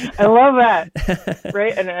 I love that.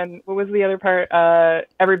 Right? And what was the other part?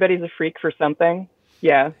 Everybody's a freak for something.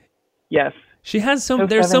 Yeah. Yes. She has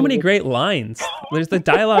there's so many great lines. The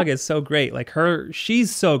dialogue is so great. Like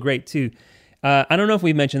she's so great too. I don't know if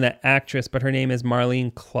we mentioned that actress, but her name is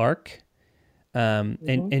Marlene Clark. And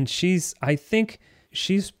I think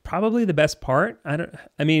she's probably the best part.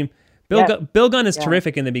 Bill Gunn is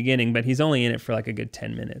terrific in the beginning, but he's only in it for like a good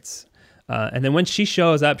 10 minutes. And then when she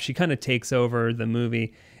shows up, she kind of takes over the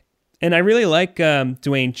movie. And I really like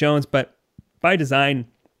Duane Jones, but by design,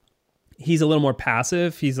 he's a little more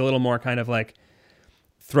passive. He's a little more kind of like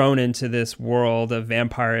thrown into this world of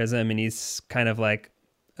vampirism, and he's kind of like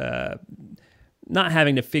not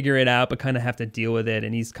having to figure it out, but kind of have to deal with it.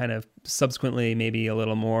 And he's kind of subsequently maybe a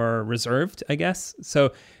little more reserved, I guess.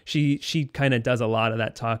 So she kind of does a lot of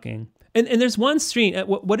that talking. And there's one scene.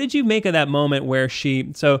 What did you make of that moment where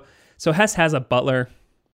so Hess has a butler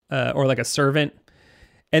or like a servant,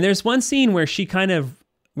 and there's one scene where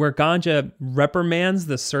where Ganja reprimands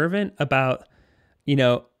the servant about,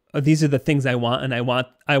 these are the things I want, and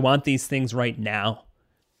I want these things right now.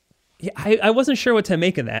 Yeah, I wasn't sure what to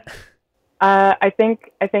make of that. I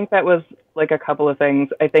think that was like a couple of things.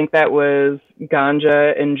 I think that was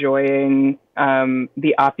Ganja enjoying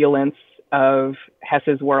the opulence of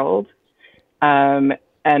Hess's world, and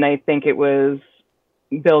I think it was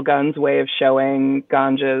Bill Gunn's way of showing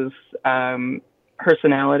Ganja's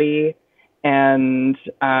personality and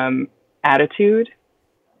attitude.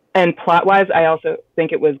 And plot-wise, I also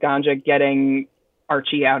think it was Ganja getting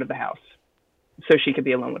Archie out of the house so she could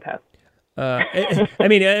be alone with Hess.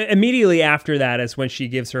 Immediately after that is when she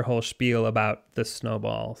gives her whole spiel about the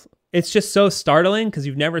snowballs. It's just so startling because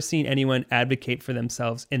you've never seen anyone advocate for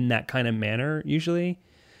themselves in that kind of manner, usually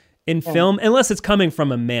in film, unless it's coming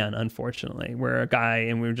from a man, unfortunately, where a guy,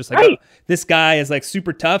 and we were just like, right. Oh, this guy is like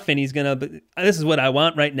super tough and he's going to, this is what I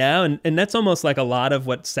want right now. And that's almost like a lot of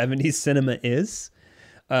what 70s cinema is.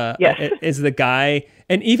 Yes. Is the guy,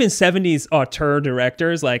 and even 70s auteur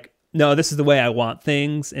directors, like, no, this is the way I want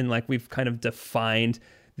things. And like, we've kind of defined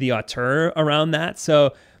the auteur around that.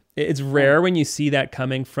 So it's rare when you see that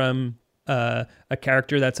coming from a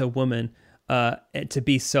character that's a woman, to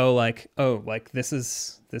be so like, oh, like this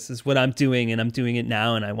is what I'm doing, and I'm doing it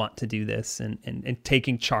now, and I want to do this, and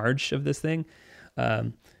taking charge of this thing.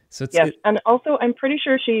 So it's, yes. And also I'm pretty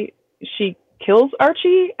sure she kills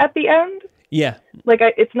Archie at the end. Yeah. Like,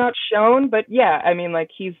 it's not shown, but yeah, I mean, like,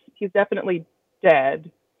 he's definitely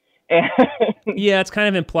dead. And Yeah, it's kind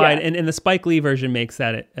of implied, Yeah. and the Spike Lee version makes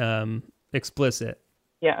that explicit.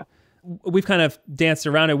 yeah. We've kind of danced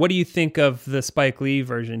around it. What do you think of the Spike Lee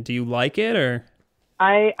version? Do you like it, or?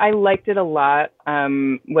 I liked it a lot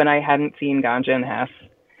when I hadn't seen Ganja and Hess.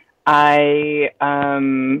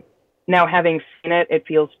 Now having seen it, it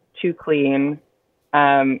feels too clean.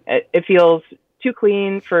 It feels too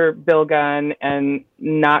clean for Bill Gunn and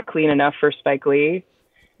not clean enough for Spike Lee.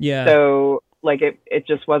 Yeah. So like it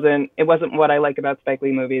just wasn't what I like about Spike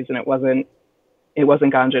Lee movies, and it wasn't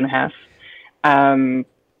Ganja and Hess.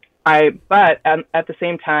 But at the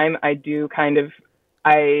same time, I do kind of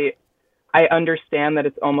I understand that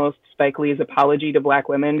it's almost Spike Lee's apology to Black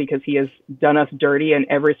women, because he has done us dirty in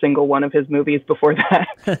every single one of his movies before that.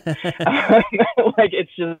 Like,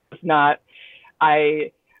 it's just not.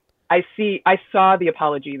 I saw the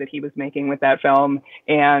apology that he was making with that film,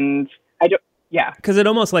 and I don't. Yeah, because it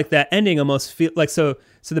almost, like, that ending almost feel like so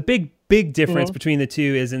the big difference Mm-hmm. between the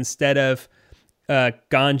two is, instead of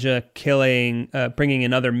Ganja bringing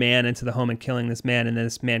another man into the home and killing this man, and then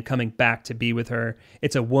this man coming back to be with her,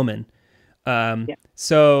 it's a woman.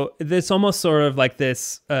 So this almost sort of like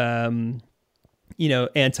this,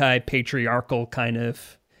 anti-patriarchal kind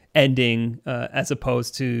of ending, as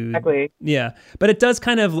opposed to, exactly. yeah. But it does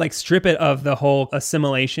kind of like strip it of the whole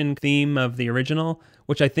assimilation theme of the original,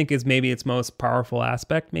 which I think is maybe its most powerful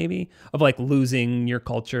aspect, maybe, of like losing your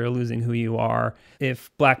culture, losing who you are. If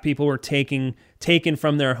Black people were taken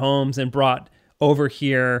from their homes and brought over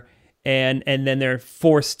here, and then they're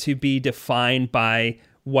forced to be defined by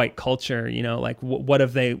white culture, like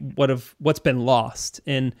what's been lost.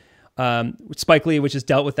 And Spike Lee, which has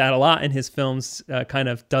dealt with that a lot in his films, kind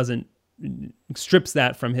of strips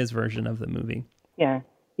that from his version of the movie. Yeah,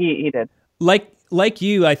 he did. Like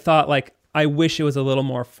you, I thought, like, I wish it was a little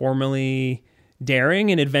more formally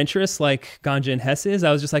daring and adventurous, like Ganja and Hess is.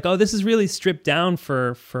 I was just like, oh, this is really stripped down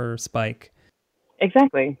for Spike.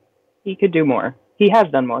 Exactly. He could do more. He has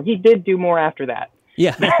done more. He did do more after that.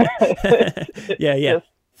 Yeah. yeah. Yes.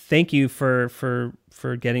 Thank you for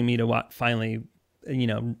getting me to finally,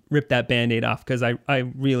 rip that Band-Aid off, because I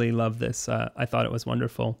really love this. I thought it was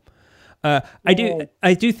wonderful. I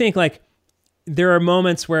do think, like, there are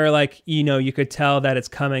moments where, like, you could tell that it's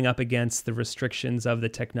coming up against the restrictions of the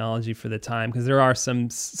technology for the time, because there are some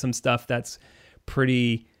stuff that's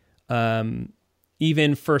pretty,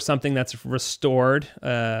 even for something that's restored,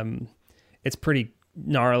 it's pretty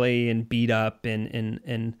gnarly and beat up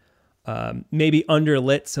and maybe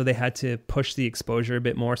underlit, so they had to push the exposure a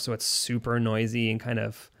bit more, so it's super noisy and kind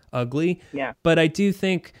of ugly. Yeah. But I do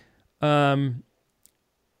think, it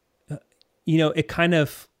kind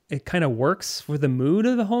of works for the mood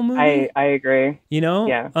of the whole movie. I agree.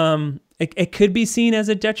 Yeah. It could be seen as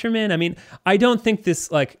a detriment. I mean, I don't think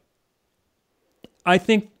this, like, I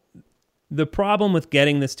think the problem with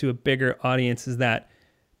getting this to a bigger audience is that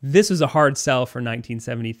this was a hard sell for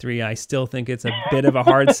 1973. I still think it's a bit of a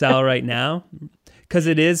hard sell right now, because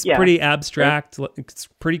it is pretty abstract. It's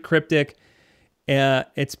pretty cryptic.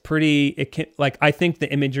 It's pretty, I think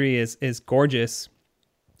the imagery is gorgeous,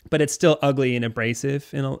 but it's still ugly and abrasive,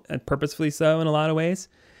 and purposefully so in a lot of ways.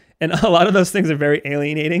 And a lot of those things are very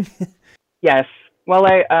alienating. Yes. While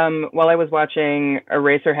I was watching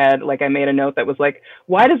Eraserhead, like, I made a note that was like,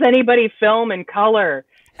 why does anybody film in color?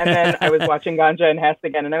 And then I was watching Ganja and Hess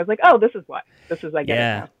again, and I was like, oh, this is why. This is, I get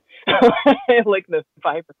it now. Like the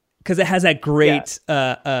vibrant. Because it has that great,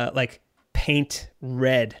 like, paint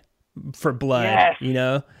red for blood. Yes.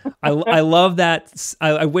 I love that.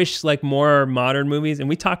 I wish, like, more modern movies, and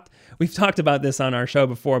we've talked about this on our show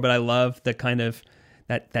before, but I love the kind of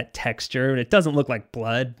that texture, and it doesn't look like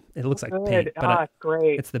blood. It looks like paint, but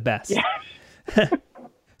great. It's the best. Yeah.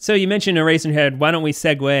 So you mentioned Eraserhead. Why don't we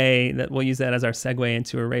segue that? We'll use that as our segue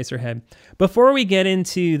into Eraserhead. Before we get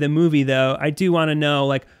into the movie, though, I do want to know,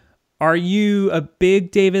 like, are you a big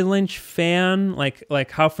David Lynch fan? Like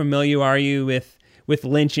how familiar are you with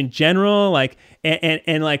Lynch in general? Like,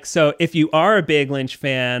 and like, so if you are a big Lynch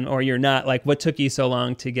fan, or you're not, like, what took you so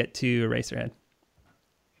long to get to Eraserhead?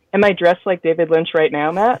 Am I dressed like David Lynch right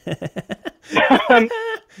now, Matt?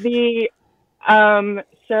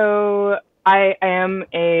 So I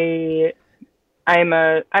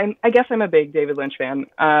guess I'm a big David Lynch fan.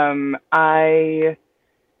 I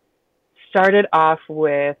started off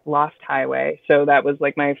with Lost Highway, so that was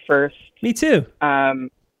like my first. Me too.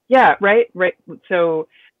 Yeah, right. So,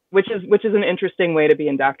 which is an interesting way to be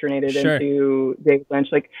indoctrinated into David Lynch.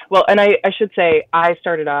 Like, well, and I should say I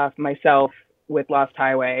started off myself with Lost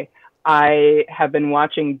Highway. I have been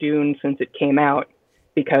watching Dune since it came out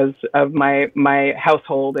because of my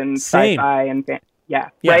household and Same. sci-fi and Yeah.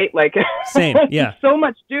 right? Like Same. Yeah. so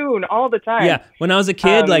much Dune all the time. Yeah. When I was a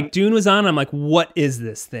kid, like Dune was on, I'm like, what is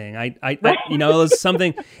this thing? I you know, it was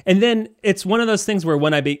something. And then it's one of those things where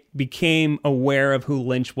when I became aware of who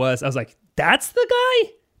Lynch was, I was like, that's the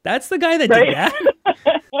guy? That's the guy that did that?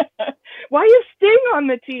 Why is Sting on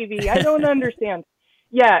the TV? I don't understand.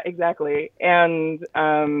 Yeah, exactly. And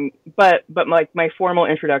but like my formal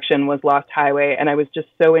introduction was Lost Highway, and I was just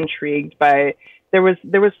so intrigued by there was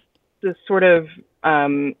this sort of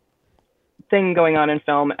thing going on in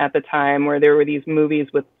film at the time where there were these movies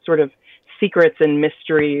with sort of secrets and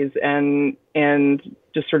mysteries and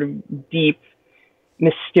just sort of deep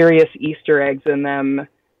mysterious Easter eggs in them.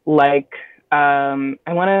 Like I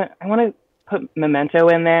want to put Memento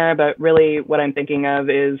in there, but really what I'm thinking of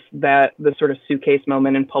is that the sort of suitcase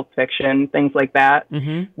moment in Pulp Fiction, things like that,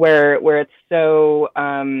 where it's so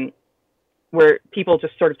where people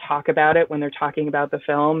just sort of talk about it when they're talking about the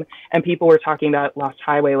film, and people were talking about Lost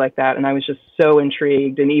Highway like that, and I was just so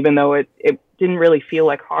intrigued. And even though it didn't really feel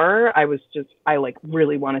like horror, I like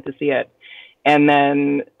really wanted to see it, and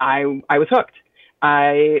then I was hooked.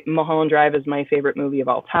 Mulholland Drive is my favorite movie of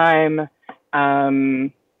all time.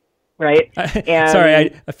 Right. And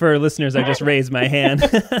sorry, for listeners, I just raised my hand.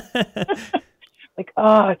 Like,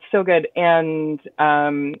 oh, it's so good. And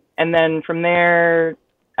then from there,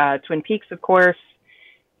 Twin Peaks, of course,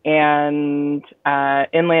 and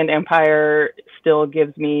Inland Empire still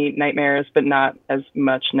gives me nightmares, but not as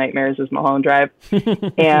much nightmares as Mulholland Drive.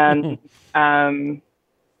 And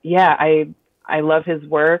yeah, I love his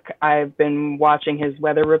work. I've been watching his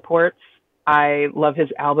weather reports. I love his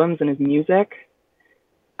albums and his music.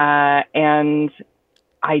 And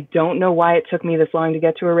I don't know why it took me this long to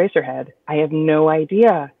get to Eraserhead. I have no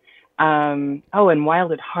idea. And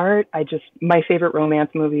Wild at Heart, my favorite romance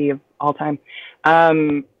movie of all time.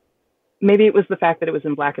 Maybe it was the fact that it was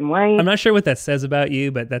in black and white. I'm not sure what that says about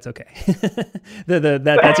you, but that's okay.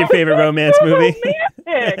 That's your favorite romance movie.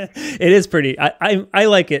 It is pretty. I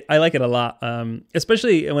like it. I like it a lot.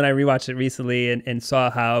 Especially when I rewatched it recently and saw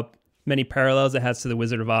how many parallels it has to The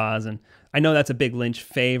Wizard of Oz, and I know that's a big Lynch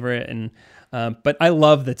favorite, and but I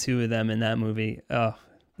love the two of them in that movie. Oh,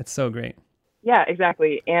 it's so great. Yeah,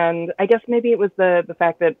 exactly. And I guess maybe it was the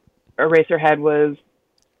fact that Eraserhead was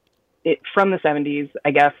from the 70s,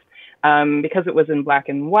 I guess, because it was in black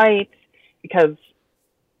and white, because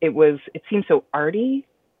it seemed so arty,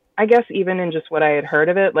 I guess, even in just what I had heard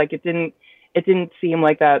of it. Like it didn't seem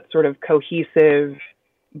like that sort of cohesive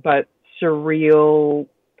but surreal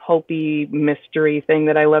pulpy mystery thing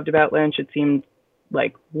that I loved about Lynch. It seemed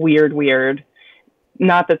like weird.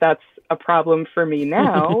 Not that that's a problem for me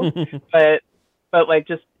now, but like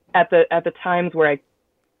just at the times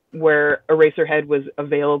where Eraserhead was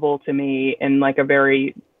available to me in like a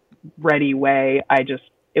very ready way,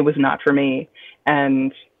 it was not for me,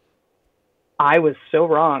 and I was so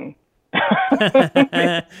wrong.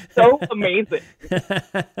 So amazing.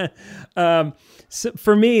 So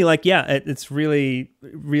for me, like, yeah, it's really,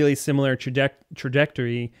 really similar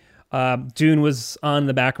trajectory. Dune was on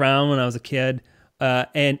the background when I was a kid,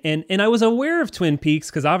 and I was aware of Twin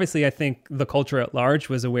Peaks because obviously I think the culture at large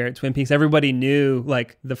was aware of Twin Peaks. Everybody knew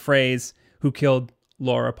like the phrase "Who killed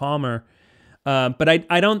Laura Palmer," but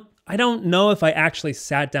I don't know if I actually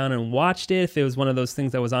sat down and watched it, if it was one of those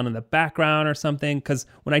things that was on in the background or something, because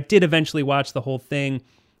when I did eventually watch the whole thing,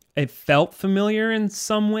 it felt familiar in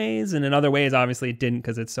some ways, and in other ways, obviously, it didn't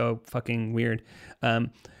because it's so fucking weird.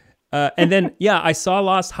 And then, yeah, I saw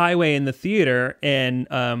Lost Highway in the theater, and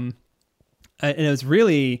it was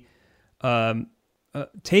really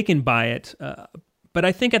taken by it. But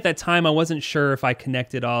I think at that time, I wasn't sure if I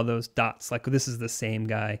connected all those dots, like this is the same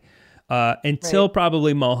guy. Until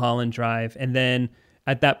probably Mulholland Drive. And then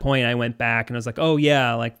at that point I went back and I was like, oh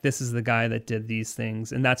yeah, like this is the guy that did these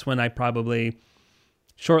things. And that's when I probably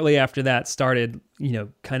shortly after that started,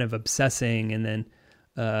 kind of obsessing, and then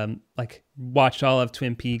like watched all of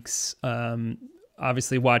Twin Peaks.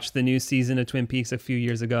 Obviously watched the new season of Twin Peaks a few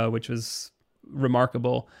years ago, which was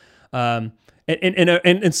remarkable. And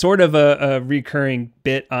sort of a recurring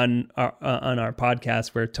bit on our podcast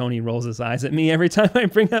where Tony rolls his eyes at me every time I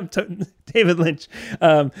bring up David Lynch,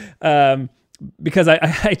 because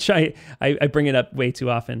I bring it up way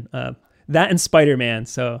too often. That and Spider-Man.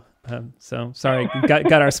 So sorry,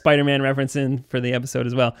 got our Spider-Man reference in for the episode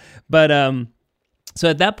as well. But so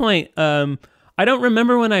at that point, I don't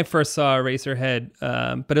remember when I first saw Eraserhead,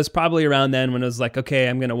 but it was probably around then when it was like, okay,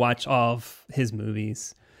 I'm gonna watch all of his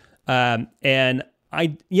movies. And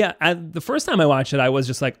the first time I watched it, I was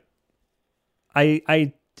just like,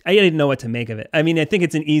 I I didn't know what to make of it. I mean, I think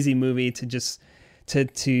it's an easy movie to just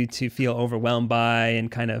to feel overwhelmed by and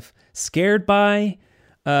kind of scared by.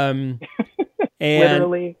 And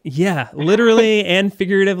literally. Yeah, literally and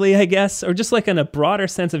figuratively, I guess, or just like in a broader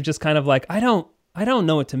sense of just kind of like, I don't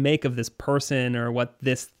know what to make of this person or what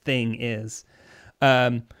this thing is.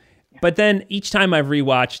 But then each time I've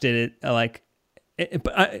rewatched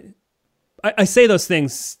I say those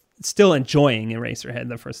things still enjoying Eraserhead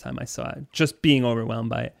the first time I saw it, just being overwhelmed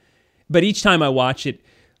by it. But each time I watch it,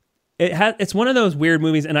 it's one of those weird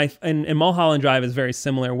movies, and Mulholland Drive is very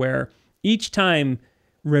similar, where each time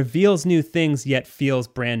reveals new things yet feels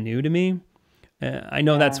brand new to me. I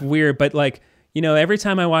know that's weird, but like, you know, every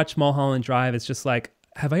time I watch Mulholland Drive, it's just like,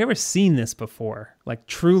 have I ever seen this before? Like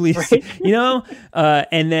truly, right? You know?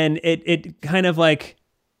 And then it kind of like,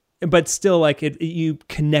 but still like you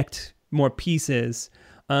connect more pieces.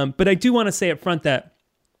 But I do want to say up front that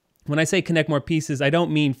when I say connect more pieces, I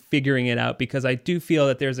don't mean figuring it out, because I do feel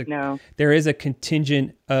that there is a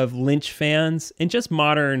contingent of Lynch fans and just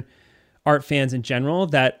modern art fans in general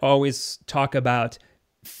that always talk about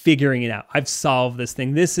figuring it out. I've solved this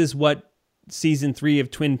thing. This is what season 3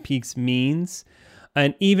 of Twin Peaks means.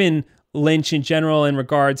 And even Lynch in general, in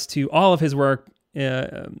regards to all of his work,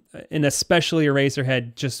 and especially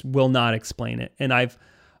Eraserhead, just will not explain it. And I've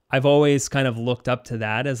always kind of looked up to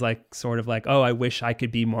that as like, sort of like, oh, I wish I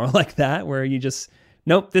could be more like that, where you just,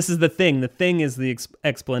 nope, this is the thing. The thing is the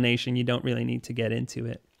explanation. You don't really need to get into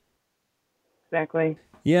it. Exactly.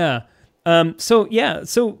 Yeah. So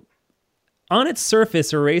on its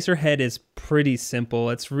surface, Eraserhead is pretty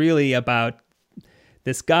simple. It's really about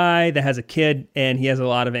this guy that has a kid, and he has a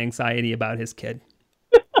lot of anxiety about his kid.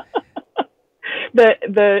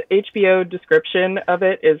 The HBO description of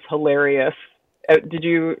it is hilarious.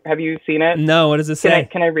 Have you seen it? No, what does it say?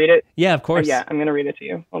 Can I read it? Yeah, of course. Yeah, I'm going to read it to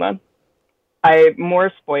you. Hold on.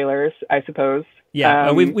 More spoilers, I suppose.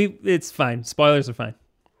 Yeah, it's fine. Spoilers are fine.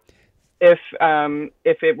 If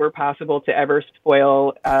it were possible to ever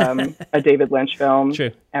spoil a David Lynch film,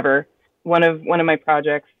 True. Ever. One of my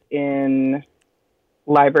projects in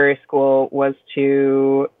library school was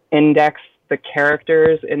to index the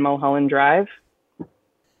characters in Mulholland Drive,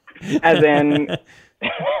 as in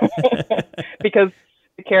because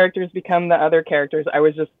the characters become the other characters.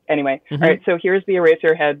 Anyway. Mm-hmm. All right, so here's the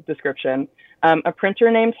Eraserhead description. A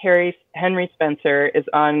printer named Henry Spencer is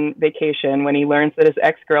on vacation when he learns that his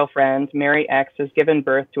ex-girlfriend, Mary X, has given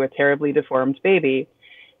birth to a terribly deformed baby.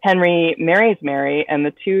 Henry marries Mary, and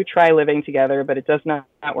the two try living together, but it does not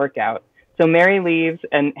work out. So Mary leaves,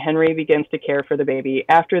 and Henry begins to care for the baby.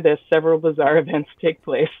 After this, several bizarre events take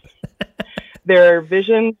place. There are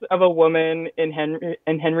visions of a woman in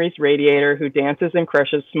Henry's radiator who dances and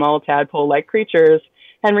crushes small tadpole-like creatures.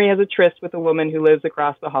 Henry has a tryst with a woman who lives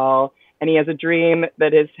across the hall, and he has a dream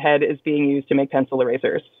that his head is being used to make pencil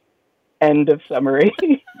erasers. End of summary.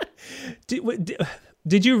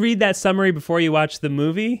 Did you read that summary before you watched the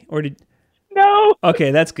movie, or did? No. Okay,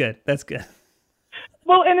 that's good. That's good.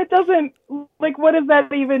 Well, and it doesn't, like, what does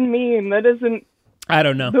that even mean? That isn't. I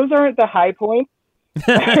don't know. Those aren't the high points.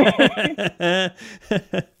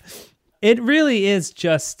 It really is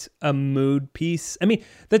just a mood piece. I mean,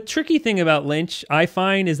 the tricky thing about Lynch, I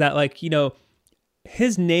find, is that, like, you know,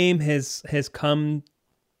 his name has come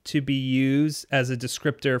to be used as a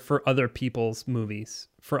descriptor for other people's movies,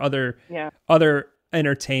 for other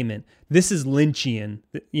entertainment. This is Lynchian,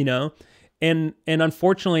 you know? And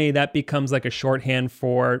unfortunately, that becomes like a shorthand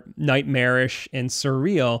for nightmarish and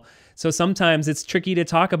surreal. So sometimes it's tricky to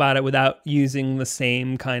talk about it without using the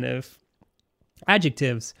same kind of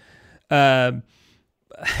adjectives. But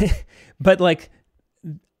like,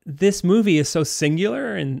 this movie is so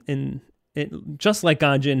singular, and it, just like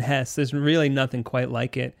Ganja and Hess, there's really nothing quite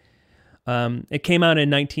like it. It came out in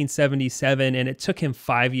 1977, and it took him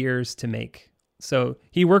 5 years to make. So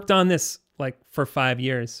he worked on this like for 5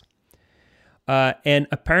 years. And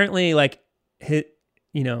apparently, like,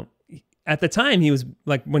 at the time, he was,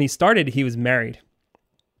 like, when he started, he was married,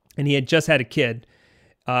 and he had just had a kid.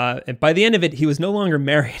 And by the end of it, he was no longer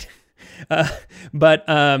married. But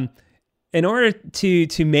in order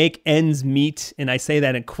to make ends meet, and I say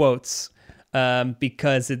that in quotes,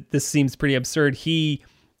 because this seems pretty absurd, he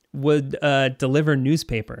would deliver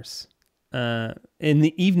newspapers in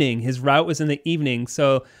the evening. His route was in the evening.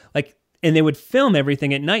 So, like, and they would film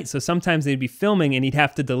everything at night. So sometimes they'd be filming, and he'd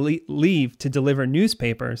have to leave to deliver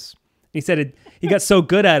newspapers. He said he got so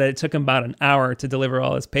good at it, it took him about an hour to deliver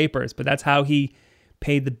all his papers, but that's how he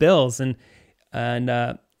paid the bills. And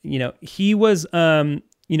he was,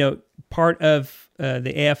 part of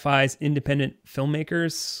the AFI's Independent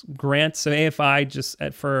Filmmakers Grant. So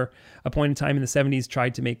AFI for a point in time in the 70s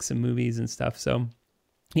tried to make some movies and stuff. So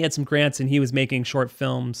he had some grants and he was making short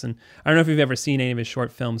films. And I don't know if you've ever seen any of his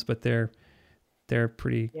short films, but they're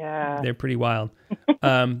pretty wild.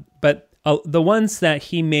 But the ones that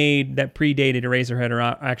he made that predated Eraserhead are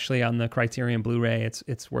actually on the Criterion Blu-ray.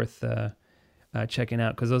 It's worth checking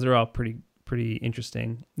out because those are all pretty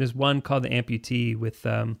interesting. There's one called The Amputee with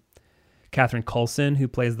Catherine Coulson, who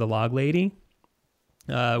plays the log lady,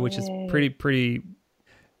 which is pretty.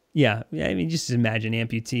 Yeah, I mean, just imagine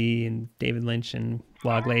Amputee and David Lynch and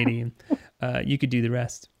log lady, and you could do the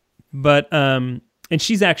rest. But and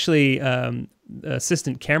she's actually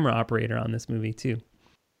assistant camera operator on this movie too.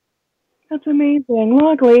 That's amazing.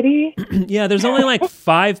 Log lady. Yeah, there's only like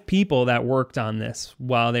 5 people that worked on this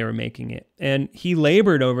while they were making it. And he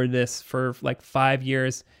labored over this for like 5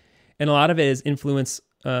 years. And a lot of it is influence.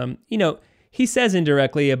 He says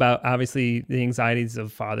indirectly about obviously the anxieties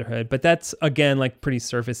of fatherhood, but that's again, like pretty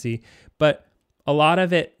surfacey. But a lot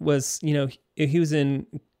of it was, he was in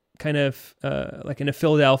kind of like in a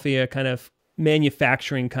Philadelphia kind of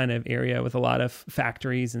manufacturing kind of area with a lot of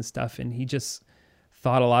factories and stuff. And he just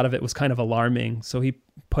thought a lot of it was kind of alarming. So he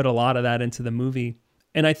put a lot of that into the movie.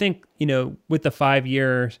 And I think, with the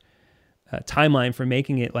 5-year timeline for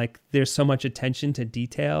making it, like there's so much attention to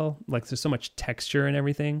detail, like there's so much texture and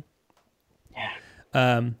everything.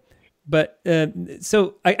 Yeah.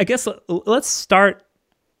 So I guess let's start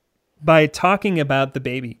by talking about the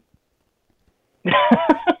baby.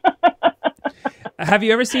 Have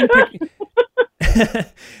you ever seen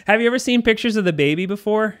pictures of the baby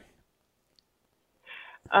before?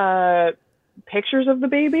 Pictures of the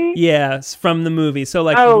baby? Yes, from the movie. So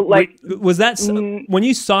was that when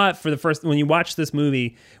you saw it when you watched this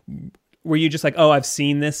movie, were you just like, oh, I've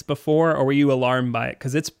seen this before, or were you alarmed by it?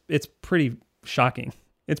 Because it's pretty shocking.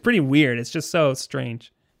 It's pretty weird. It's just so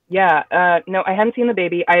strange. Yeah. No, I hadn't seen the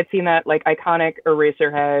baby. I had seen that like iconic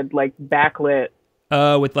Eraserhead, like backlit.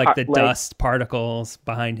 With like the dust particles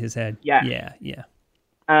behind his head. Yeah. Yeah.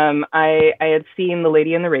 I had seen The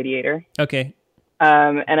Lady in the Radiator. Okay.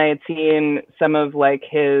 And I had seen some of like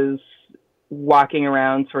his walking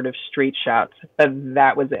around sort of street shots, but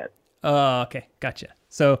that was it. Oh, okay. Gotcha.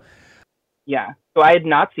 So, yeah. So I had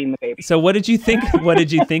not seen the baby. So what did you think? What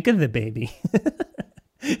did you think of the baby?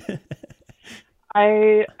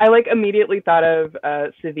 I like immediately thought of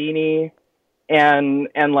Savini and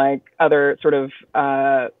like other sort of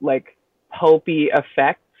like pulpy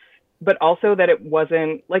effects, but also that it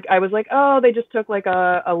wasn't like, I was like, oh, they just took like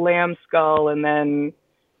a lamb skull and then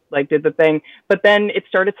like did the thing. But then it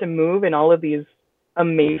started to move in all of these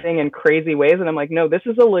amazing and crazy ways. And I'm like, no, this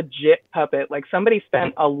is a legit puppet. Like somebody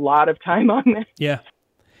spent a lot of time on this. Yeah.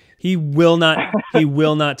 He will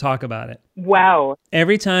not talk about it. Wow.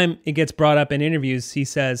 Every time it gets brought up in interviews, he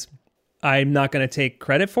says, I'm not going to take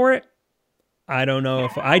credit for it. I don't know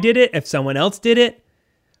if I did it, if someone else did it,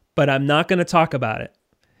 but I'm not going to talk about it.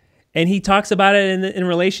 And he talks about it in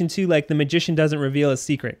relation to like the magician doesn't reveal his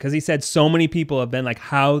secret, because he said so many people have been like,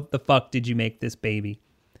 how the fuck did you make this baby?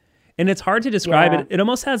 And it's hard to describe it. It's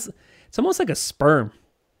almost like a sperm.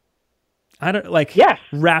 I don't like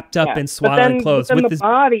wrapped up in swaddling clothes with this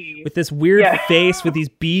body, with this weird face, with these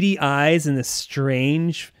beady eyes and this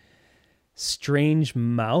strange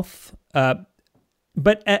mouth.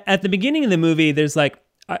 But at the beginning of the movie, there's like,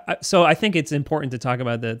 so I think it's important to talk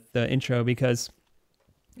about the intro, because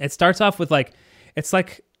it starts off with like, it's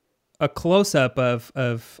like a close up of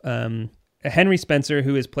Henry Spencer,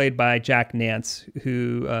 who is played by Jack Nance,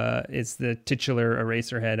 who is the titular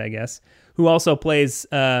Eraserhead, I guess, who also plays.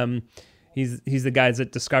 He's the guy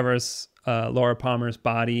that discovers Laura Palmer's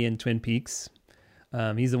body in Twin Peaks.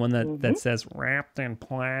 He's the one that says wrapped in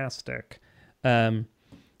plastic.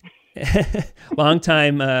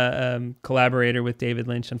 Longtime collaborator with David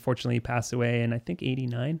Lynch. Unfortunately, he passed away in I think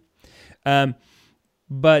 1989.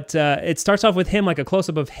 But it starts off with him, like a close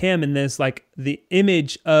up of him, and there's like the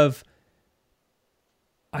image of,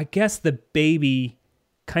 I guess, the baby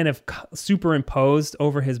kind of superimposed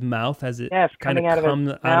over his mouth as it kind of comes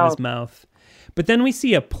out of his mouth. But then we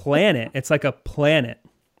see a planet. It's like a planet.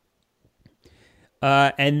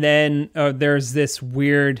 And then there's this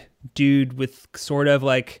weird dude with sort of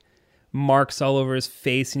like marks all over his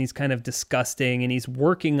face, and he's kind of disgusting, and he's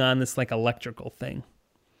working on this like electrical thing.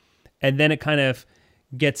 And then it kind of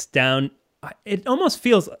gets down. It almost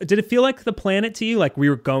feels, did it feel like the planet to you? Like we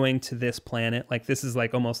were going to this planet? Like this is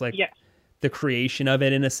like almost like the creation of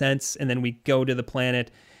it in a sense. And then we go to the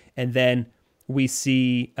planet, and then we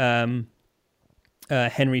see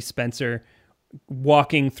Henry Spencer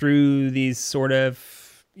walking through these sort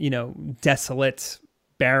of desolate,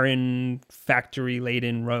 barren,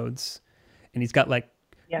 factory-laden roads. And he's got like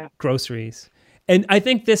groceries. And I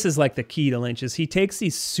think this is like the key to Lynch is he takes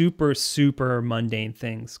these super, super mundane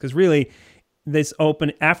things. Because really,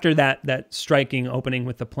 after that striking opening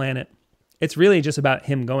with the planet, it's really just about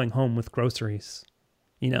him going home with groceries,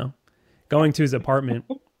 going to his apartment.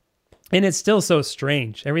 And it's still so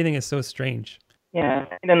strange. Everything is so strange. Yeah,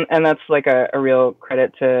 and that's like a real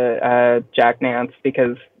credit to Jack Nance,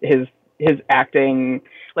 because his acting,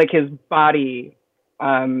 like his body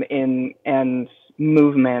and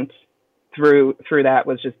movement through that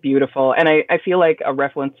was just beautiful. And I feel like a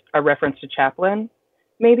reference to Chaplin,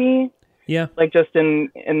 maybe. Yeah. Like just in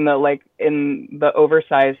the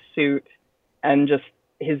oversized suit and just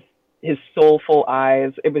his soulful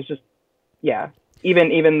eyes. It was just, yeah.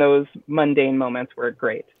 Even those mundane moments were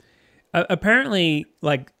great. Apparently,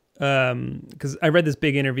 because I read this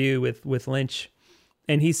big interview with Lynch,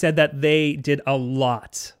 and he said that they did a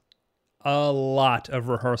lot of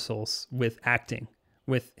rehearsals with acting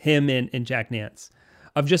with him and Jack Nance,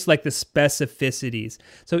 of just like the specificities.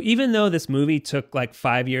 So even though this movie took like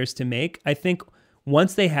 5 years to make, I think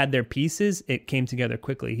once they had their pieces, it came together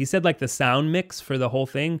quickly. He said like the sound mix for the whole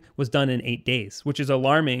thing was done in 8 days, which is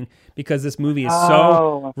alarming because this movie is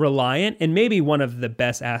so reliant. And maybe one of the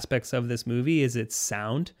best aspects of this movie is its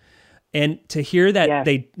sound. And to hear that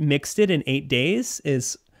they mixed it in 8 days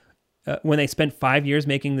is when they spent 5 years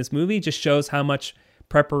making this movie, just shows how much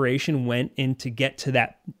preparation went in to get to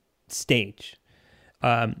that stage.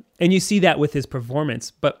 And you see that with his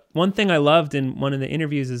performance. But one thing I loved in one of the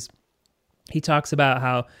interviews is he talks about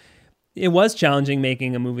how it was challenging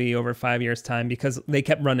making a movie over 5 years' time because they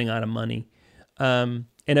kept running out of money. And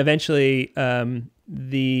eventually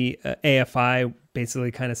the AFI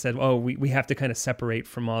basically kind of said, oh, we have to kind of separate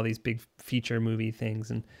from all these big feature movie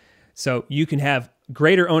things. And so you can have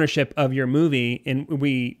greater ownership of your movie and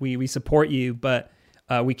we support you, but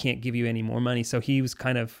we can't give you any more money. So he was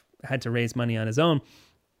kind of had to raise money on his own.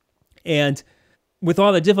 And with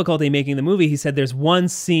all the difficulty making the movie, he said there's one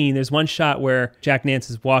shot where Jack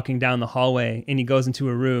Nance is walking down the hallway and he goes into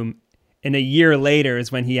a room, and a year later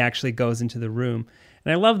is when he actually goes into the room.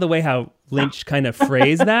 And I love the way how Lynch kind of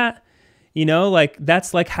phrased that, like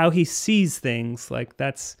that's like how he sees things. Like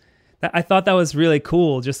I thought that was really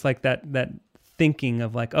cool. Just like that thinking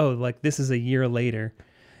of like, oh, like this is a year later.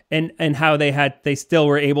 And how they still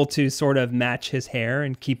were able to sort of match his hair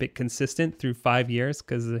and keep it consistent through 5 years,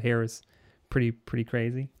 because the hair is pretty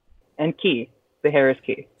crazy. And key. The hair is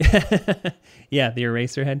key. Yeah, the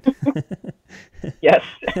eraser head. Yes.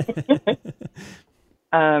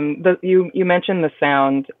 You mentioned the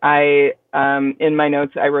sound. I in my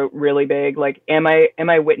notes I wrote really big, like, am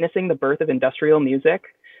I witnessing the birth of industrial music?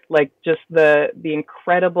 Like just the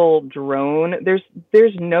incredible drone.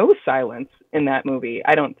 There's no silence in that movie,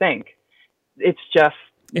 I don't think. It's just,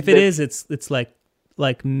 if it is, it's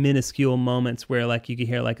like minuscule moments where like you can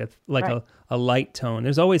hear like a light tone.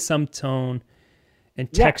 There's always some tone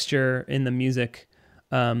and texture in the music.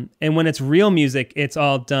 And when it's real music, it's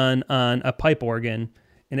all done on a pipe organ,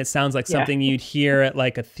 and it sounds like something you'd hear at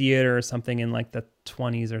like a theater or something in like the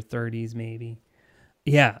 20s or 30s maybe.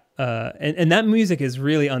 Yeah. And that music is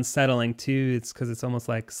really unsettling too. It's because it's almost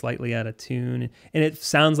like slightly out of tune, and it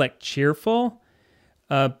sounds like cheerful,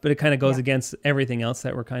 but it kind of goes against everything else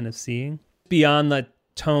that we're kind of seeing. Beyond the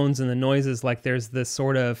tones and the noises, like there's this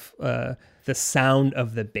sort of, the sound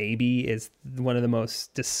of the baby is one of the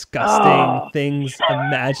most disgusting things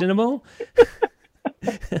imaginable.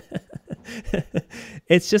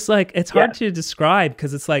 It's just like, it's hard to describe,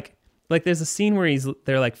 because it's like there's a scene where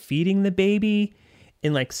they're like feeding the baby,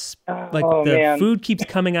 and the food keeps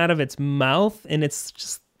coming out of its mouth, and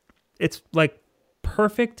it's like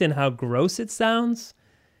perfect in how gross it sounds.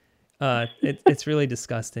 It's really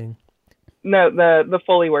disgusting. No, the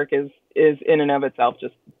Foley work is in and of itself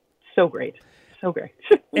just so great.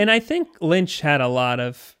 And I think Lynch had a lot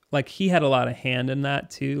of hand in that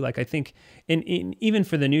too. Like I think in even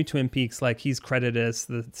for the new Twin Peaks, like he's credited as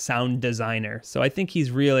the sound designer. So I think he's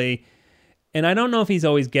really, and I don't know if he's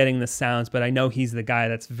always getting the sounds, but I know he's the guy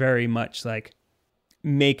that's very much like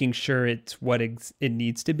making sure it's what it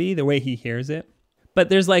needs to be, the way he hears it. But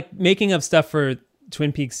there's like making of stuff for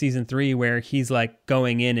Twin Peaks season 3 where he's like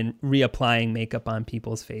going in and reapplying makeup on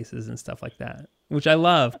people's faces and stuff like that, which I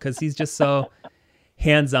love because he's just so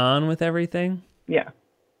hands-on with everything. Yeah.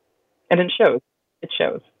 And it shows.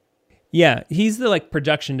 Yeah, he's the like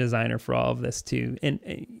production designer for all of this too, and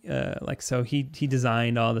so he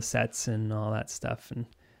designed all the sets and all that stuff. And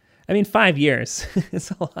I mean, 5 years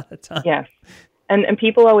is a lot of time. Yes, And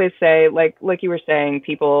people always say, like you were saying,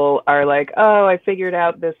 people are like, oh, I figured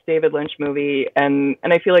out this David Lynch movie, and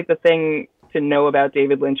I feel like the thing to know about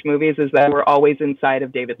David Lynch movies is that we're always inside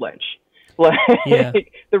of David Lynch. Like, Yeah.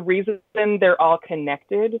 the reason they're all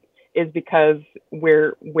connected is because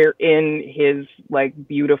we're in his like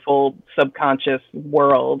beautiful subconscious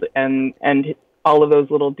world, and all of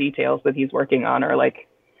those little details that he's working on are like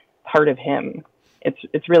part of him.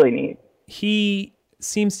 It's really neat. He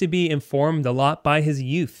seems to be informed a lot by his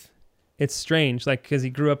youth. It's strange, like, because he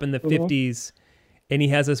grew up in the 50s, and he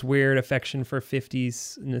has this weird affection for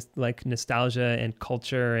 50s like nostalgia and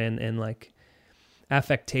culture and like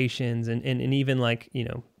affectations and even like, you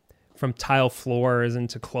know, from tile floors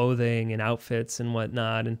into clothing and outfits and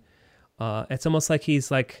whatnot. And it's almost like he's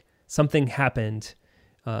like something happened,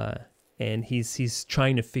 and he's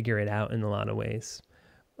trying to figure it out in a lot of ways.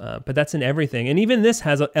 But that's in everything. And even this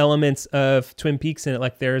has elements of Twin Peaks in it.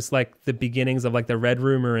 Like there's like the beginnings of like the Red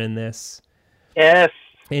Room are in this. Yes.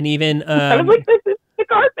 And even I was like, this is the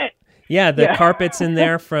carpet. Yeah, the carpet's in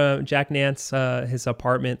there from Jack Nance, his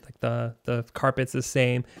apartment. Like the carpet's the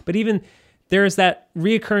same. But even there's that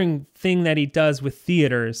reoccurring thing that he does with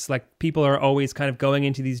theaters. Like people are always kind of going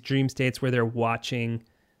into these dream states where they're watching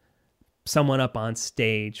someone up on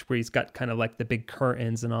stage, where he's got kind of like the big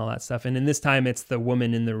curtains and all that stuff. And in this time, it's the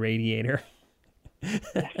woman in the radiator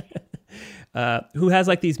who has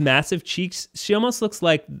like these massive cheeks. She almost looks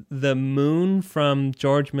like the moon from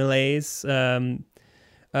George Méliès.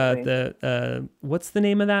 What's the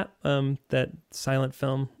name of that? That silent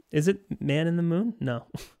film? Is it Man in the Moon? No,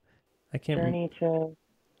 I can't remember.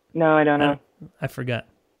 No, I don't know. I forgot.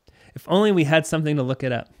 If only we had something to look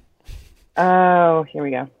it up. Oh, here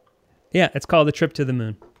we go. Yeah, it's called A Trip to the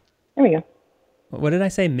Moon. There we go. What did I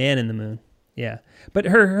say? Man in the Moon. Yeah. But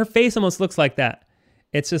her face almost looks like that.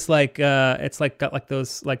 It's just like, it's like got like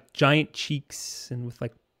those like giant cheeks and with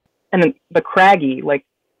like. And then the craggy, like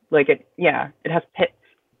it has pits.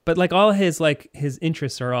 But like all his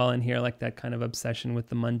interests are all in here, like that kind of obsession with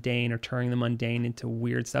the mundane or turning the mundane into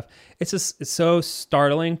weird stuff. It's so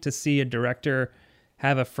startling to see a director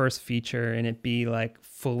have a first feature and it be like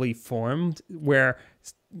fully formed, where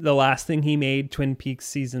the last thing he made, Twin Peaks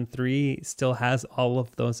season 3, still has all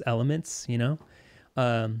of those elements, you know?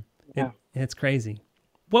 It's crazy.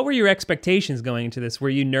 What were your expectations going into this? Were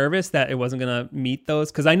you nervous that it wasn't going to meet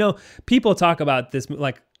those? Because I know people talk about this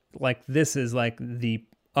like this is like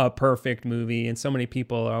a perfect movie, and so many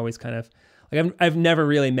people are always kind of like, I've never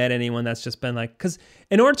really met anyone that's just been like, because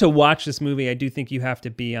in order to watch this movie, I do think you have to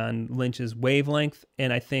be on Lynch's wavelength,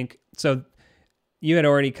 and I think so. You had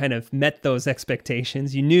already kind of met those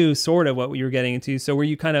expectations. You knew sort of what you were getting into. So were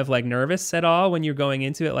you kind of like nervous at all when you're going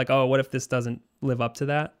into it? Like, oh, what if this doesn't live up to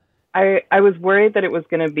that? I was worried that it was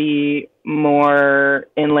going to be more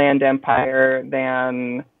Inland Empire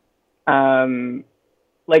than, I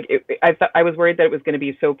was worried that it was going to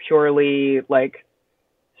be so purely like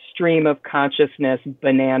stream of consciousness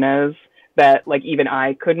bananas that like even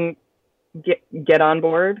I couldn't get on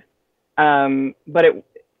board. But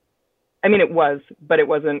it was, but it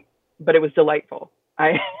wasn't, but it was delightful.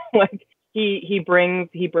 I like, he brings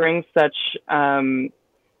such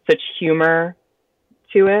humor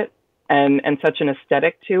to it and such an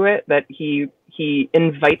aesthetic to it that he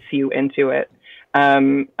invites you into it.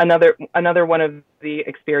 Another one of the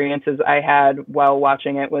experiences I had while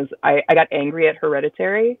watching it was I got angry at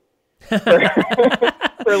Hereditary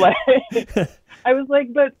for like, I was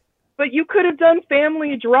like, but you could have done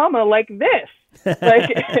family drama like this. Like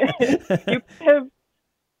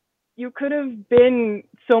you could have been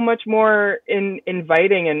so much more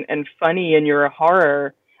inviting and funny in your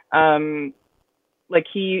horror. Like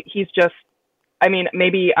he's just, I mean,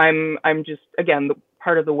 maybe I'm just, again, the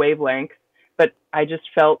part of the wavelength, but I just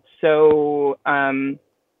felt so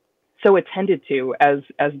attended to as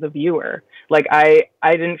the viewer. Like I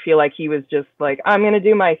didn't feel like he was just like, I'm going to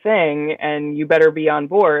do my thing and you better be on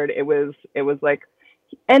board. It was like,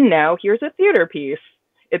 and now here's a theater piece.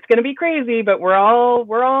 It's going to be crazy, but we're all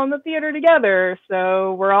in the theater together.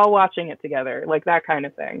 So we're all watching it together. Like that kind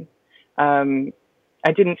of thing.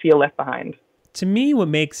 I didn't feel left behind. To me, what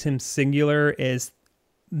makes him singular is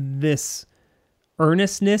this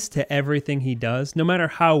earnestness to everything he does. No matter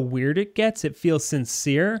how weird it gets, it feels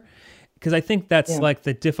sincere. Because I think that's like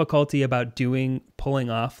the difficulty about pulling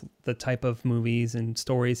off the type of movies and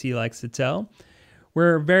stories he likes to tell.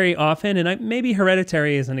 Where very often, and maybe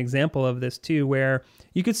Hereditary is an example of this too, where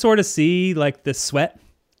you could sort of see like the sweat,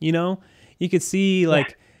 you know? You could see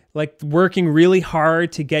like working really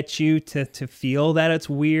hard to get you to feel that it's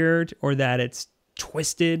weird or that it's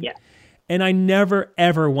twisted. Yeah. And I never,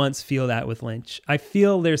 ever once feel that with Lynch. I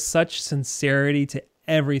feel there's such sincerity to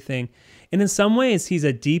everything. And in some ways, he's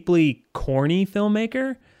a deeply corny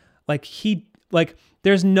filmmaker.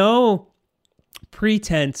 There's no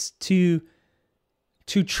pretense to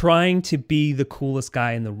trying to be the coolest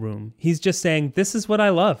guy in the room. He's just saying, this is what I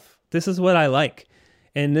love. This is what I like.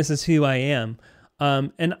 And this is who I am.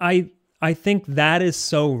 And I think that is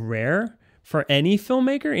so rare for any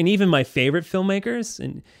filmmaker, and even my favorite filmmakers,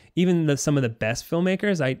 and even some of the best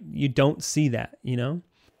filmmakers, you don't see that, you know?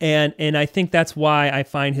 And I think that's why I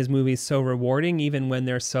find his movies so rewarding, even when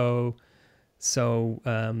they're so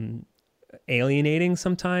alienating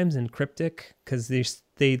sometimes and cryptic, because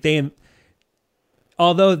they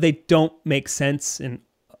although they don't make sense and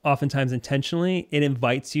oftentimes intentionally, it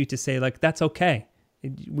invites you to say, like, that's okay.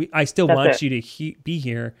 I still want you to be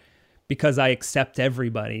here because I accept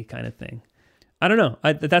everybody, kind of thing. I don't know.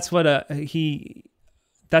 That's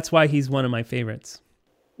why he's one of my favorites.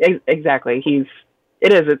 Exactly.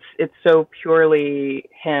 It's so purely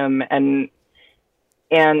him, and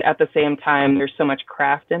at the same time, there's so much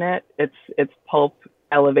craft in it. It's pulp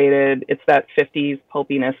elevated. It's that 50s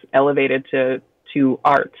pulpiness elevated to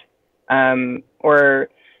art, or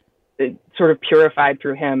sort of purified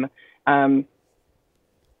through him.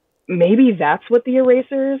 Maybe that's what the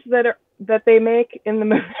erasers that they make in the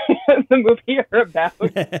movie are about.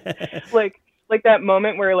 like that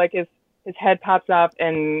moment where like his head pops up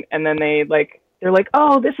and then they're like,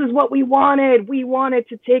 oh, this is what we wanted. We wanted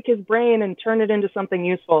to take his brain and turn it into something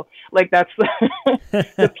useful. Like that's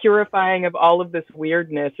the purifying of all of this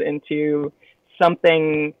weirdness into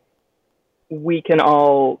something we can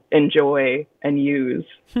all enjoy and use.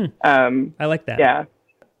 I like that. Yeah.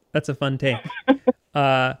 That's a fun take.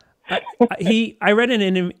 I read in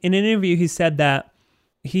an interview, he said that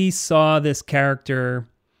he saw this character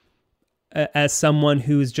as someone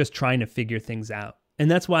who's just trying to figure things out. And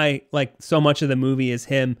that's why, like, so much of the movie is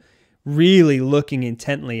him really looking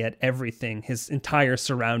intently at everything, his entire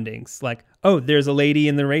surroundings. Like, oh, there's a lady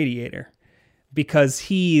in the radiator, because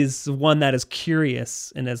he is one that is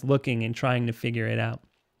curious and is looking and trying to figure it out.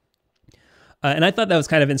 And I thought that was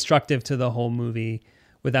kind of instructive to the whole movie,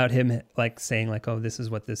 without him like saying like, oh, this is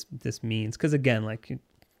what this means. Because again, like,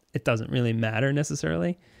 it doesn't really matter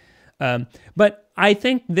necessarily. But I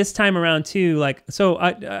think this time around too, like, so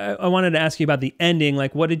I wanted to ask you about the ending.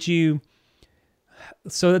 Like, what did you,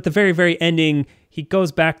 so at the very, very ending, he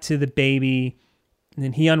goes back to the baby and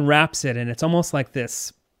then he unwraps it, and it's almost like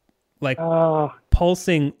this, like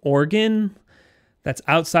pulsing organ that's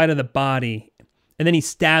outside of the body. And then he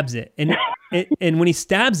stabs it. And and when he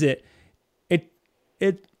stabs it,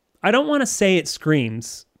 I don't want to say it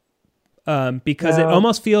screams, because it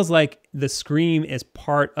almost feels like the scream is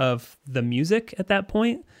part of the music at that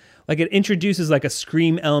point. Like, it introduces like a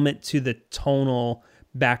scream element to the tonal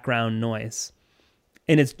background noise,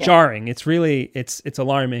 and it's jarring. It's really, it's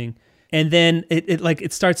alarming. And then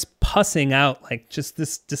it starts pussing out like just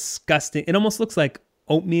this disgusting, it almost looks like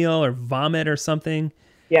oatmeal or vomit or something.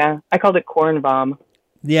 Yeah. I called it corn vom.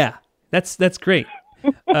 Yeah. That's great.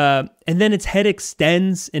 And then its head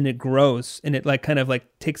extends and it grows, and it like kind of like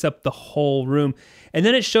takes up the whole room. And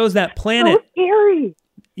then it shows that planet. So scary.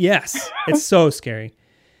 Yes, it's so scary.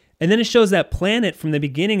 And then it shows that planet from the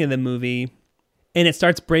beginning of the movie, and it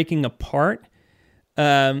starts breaking apart.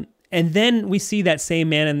 And then we see that same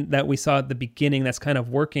man that we saw at the beginning that's kind of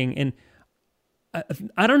working. And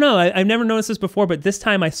I don't know. I've never noticed this before, but this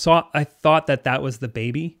time I thought that was the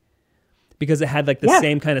baby, because it had like the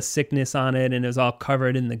same kind of sickness on it, and it was all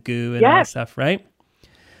covered in the goo and all that stuff, right?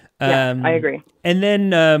 Yeah, I agree. And then,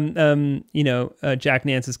 Jack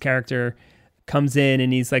Nance's character comes in,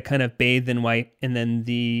 and he's like kind of bathed in white, and then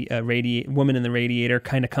the woman in the radiator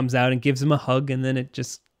kind of comes out and gives him a hug, and then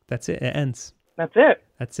that's it. It ends. That's it.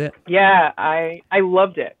 That's it. Yeah, I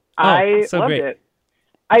loved it. I loved it.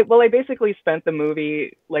 I basically spent the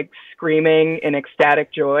movie like screaming in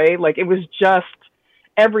ecstatic joy. Like, it was just,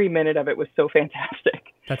 every minute of it was so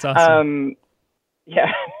fantastic. That's awesome.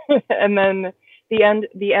 Yeah. And then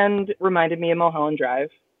the end reminded me of Mulholland Drive.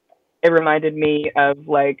 It reminded me of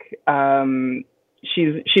like,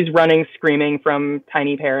 she's running screaming from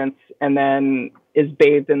tiny parents, and then is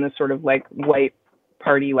bathed in this sort of like white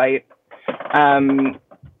party light.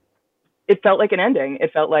 It felt like an ending.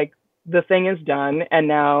 It felt like the thing is done, and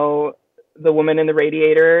now the woman in the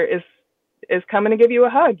radiator is coming to give you a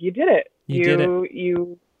hug. You did it. You did it.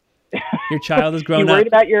 Your child has grown you worried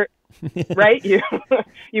up. About your right.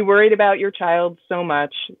 You worried about your child so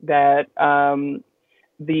much that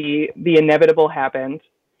the inevitable happened,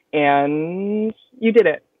 and you did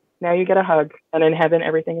it. Now you get a hug, and in heaven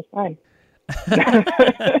everything is fine.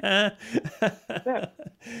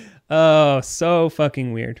 Oh, so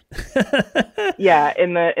fucking weird. Yeah,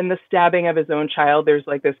 in the stabbing of his own child, there's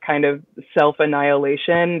like this kind of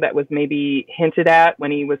self-annihilation that was maybe hinted at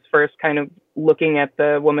when he was first kind of looking at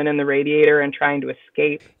the woman in the radiator and trying to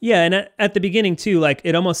escape. Yeah, and at the beginning too, like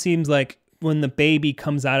it almost seems like when the baby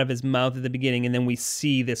comes out of his mouth at the beginning and then we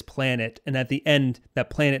see this planet, and at the end that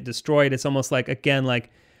planet destroyed, it's almost like, again, like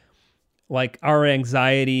our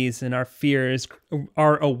anxieties and our fears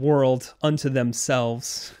are a world unto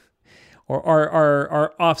themselves. Or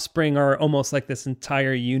our offspring are almost like this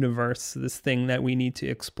entire universe, this thing that we need to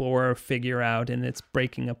explore or figure out, and it's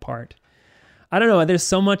breaking apart. I don't know. There's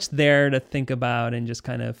so much there to think about and just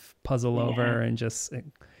kind of puzzle over,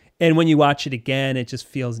 and when you watch it again, it just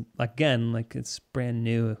feels again like it's brand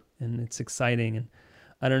new and it's exciting. And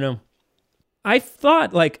I don't know. I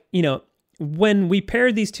thought, like, you know, when we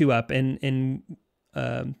paired these two up, and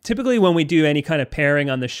typically when we do any kind of pairing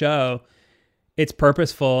on the show, it's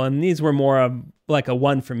purposeful, and these were more of like a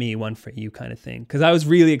one for me, one for you kind of thing. Because I was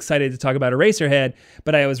really excited to talk about Eraserhead,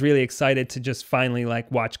 but I was really excited to just finally like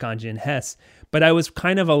watch Ganja and Hess. But I was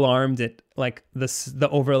kind of alarmed at like the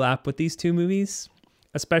overlap with these two movies,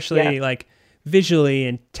 especially like visually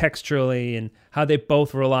and texturally, and how they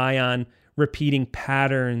both rely on repeating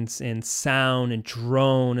patterns and sound and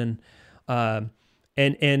drone, and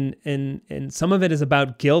some of it is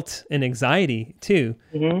about guilt and anxiety too.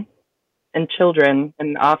 Mm-hmm. And children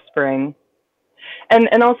and offspring,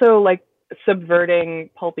 and also like subverting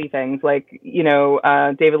pulpy things, like, you know,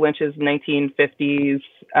 David Lynch's 1950s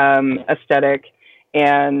aesthetic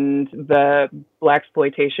and the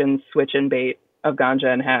blaxploitation switch and bait of Ganja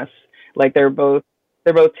and Hess. Like they're both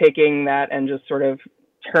taking that and just sort of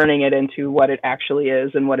turning it into what it actually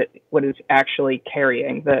is and what is actually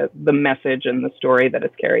carrying, the message and the story that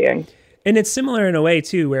it's carrying. And it's similar in a way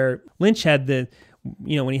too, where Lynch had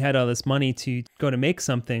when he had all this money to go to make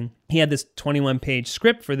something, he had this 21-page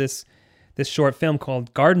script for this short film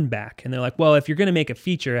called Garden Back. And they're like, well, if you're going to make a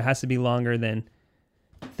feature, it has to be longer than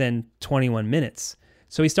 21 minutes.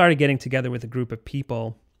 So he started getting together with a group of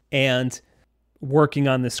people and working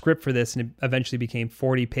on the script for this, and it eventually became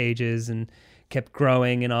 40 pages and kept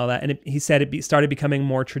growing and all that. And he said it started becoming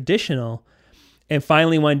more traditional. And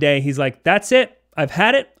finally one day he's like, that's it. I've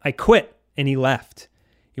had it. I quit. And he left.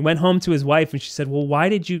 He went home to his wife and she said, well, why?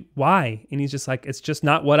 And he's just like, it's just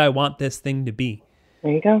not what I want this thing to be.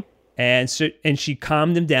 There you go. And she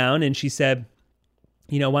calmed him down and she said,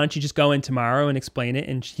 you know, why don't you just go in tomorrow and explain it?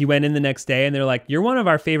 And he went in the next day and they're like, you're one of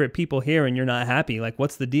our favorite people here and you're not happy. Like,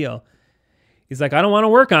 what's the deal? He's like, I don't want to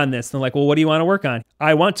work on this. And they're like, well, what do you want to work on?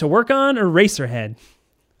 I want to work on Eraserhead.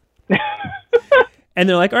 And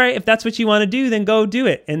they're like, all right, if that's what you want to do, then go do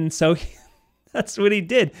it. And so that's what he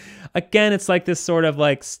did. Again, it's like this sort of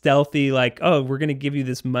like stealthy, like, oh, we're going to give you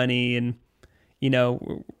this money and, you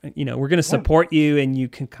know, we're going to support you and you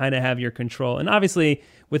can kind of have your control. And obviously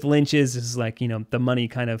with Lynch's is like, you know, the money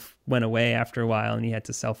kind of went away after a while and he had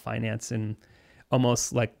to self-finance and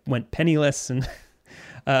almost like went penniless and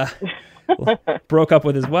broke up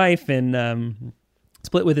with his wife and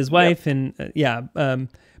split with his wife. And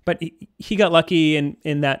but he got lucky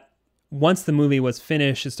in that once the movie was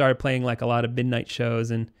finished, it started playing like a lot of midnight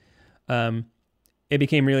shows and it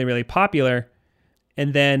became really, really popular.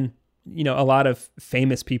 And then, you know, a lot of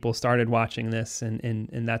famous people started watching this and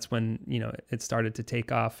that's when, you know, it started to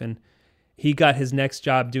take off. And he got his next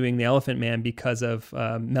job doing The Elephant Man because of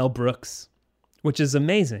Mel Brooks, which is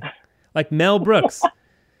amazing. Like Mel Brooks,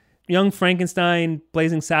 Young Frankenstein,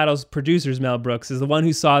 Blazing Saddles producers, Mel Brooks is the one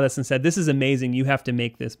who saw this and said, this is amazing. You have to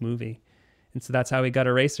make this movie. And so that's how he got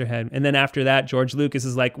Eraserhead. And then after that, George Lucas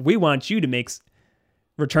is like, we want you to make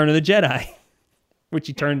Return of the Jedi, which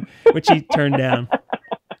he turned down.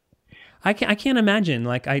 I can't imagine.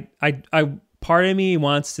 Like I part of me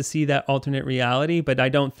wants to see that alternate reality, but I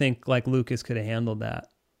don't think like Lucas could have handled that,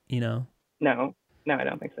 you know? No, I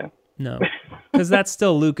don't think so. No, because that's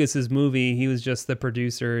still Lucas's movie. He was just the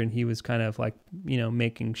producer and he was kind of like, you know,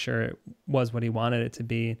 making sure it was what he wanted it to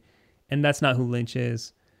be. And that's not who Lynch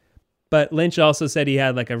is. But Lynch also said he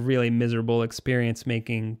had like a really miserable experience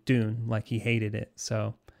making Dune. Like he hated it.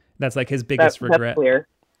 So that's like his biggest regret. That's clear.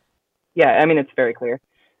 Yeah, I mean, it's very clear.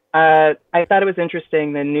 I thought it was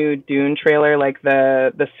interesting, the new Dune trailer, like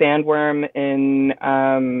the sandworm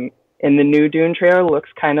in the new Dune trailer looks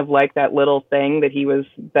kind of like that little thing that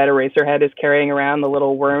Eraserhead is carrying around, the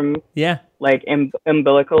little worm, like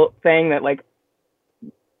umbilical thing that like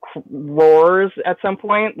roars at some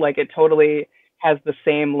point. Like it totally has the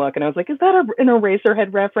same look. And I was like, is that an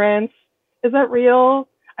Eraserhead reference? Is that real?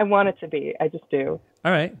 I want it to be. I just do.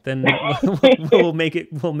 All right, then we'll make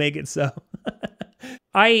it so.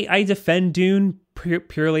 I defend Dune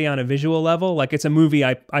purely on a visual level. Like it's a movie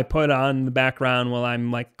I put on in the background while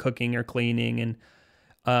I'm like cooking or cleaning,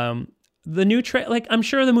 and the new like I'm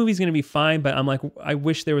sure the movie's gonna be fine, but I'm like I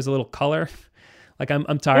wish there was a little color. Like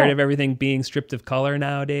I'm tired of everything being stripped of color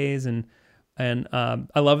nowadays, and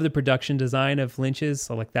I love the production design of Lynch's.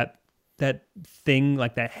 So like that thing,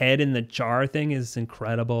 like that head in the jar thing, is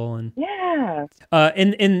incredible. And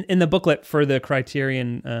in the booklet for the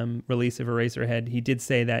Criterion release of Eraserhead, he did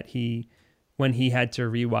say that when he had to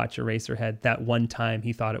rewatch Eraserhead that one time,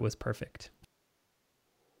 he thought it was perfect.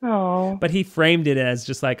 Oh, but he framed it as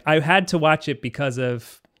just like, I had to watch it because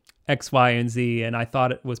of X, Y, and Z, and I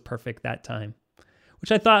thought it was perfect that time.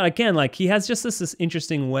 Which I thought, again, like he has just this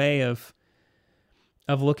interesting way of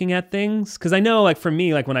looking at things. Because I know, like for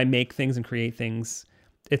me, like when I make things and create things,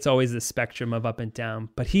 it's always the spectrum of up and down.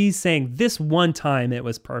 But he's saying this one time it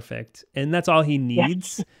was perfect, and that's all he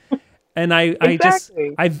needs. Yes. And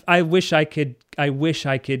exactly. I wish I could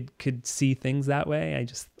see things that way.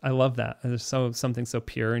 I love that. There's something so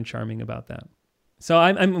pure and charming about that. So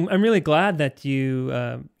I'm really glad that you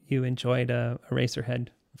enjoyed Eraserhead.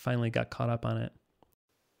 Finally got caught up on it.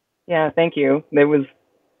 Yeah, thank you. It was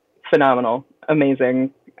phenomenal,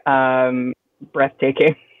 amazing,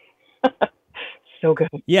 breathtaking. So good.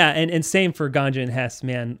 Yeah, and same for Ganja and Hess,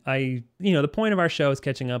 man. The point of our show is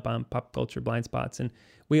catching up on pop culture blind spots, and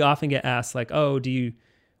we often get asked like, oh,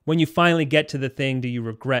 when you finally get to the thing, do you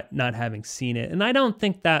regret not having seen it? And I don't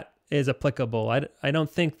think that is applicable. I don't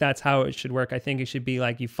think that's how it should work. I think it should be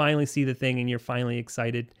like you finally see the thing and you're finally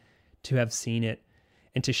excited to have seen it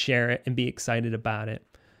and to share it and be excited about it.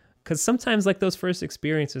 Because sometimes like those first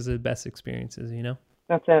experiences are the best experiences, you know?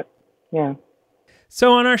 That's it. Yeah.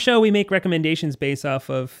 So on our show, we make recommendations based off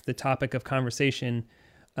of the topic of conversation.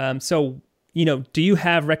 So, do you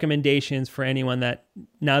have recommendations for anyone that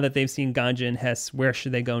now that they've seen Ganja and Hess, where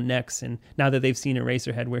should they go next? And now that they've seen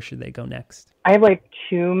Eraserhead, where should they go next? I have like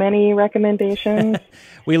too many recommendations.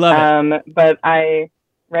 We love it. But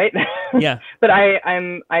right? Yeah. But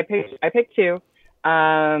I picked two.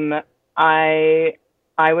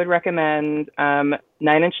 I would recommend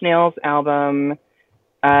Nine Inch Nails album,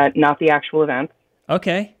 Not the Actual Event.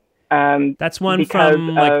 Okay. That's one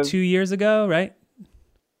from like 2 years ago, right?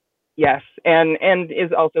 Yes, and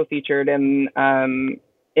is also featured in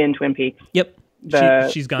Twin Peaks. Yep.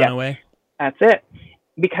 She's gone away. That's it.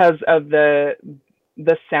 Because of the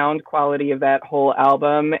sound quality of that whole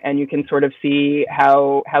album, and you can sort of see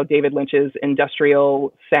how David Lynch's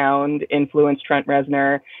industrial sound influenced Trent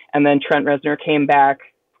Reznor, and then Trent Reznor came back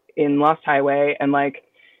in Lost Highway and like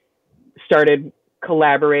started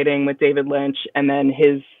collaborating with David Lynch, and then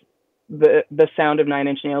the sound of Nine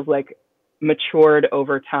Inch Nails like matured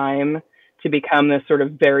over time to become this sort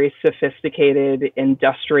of very sophisticated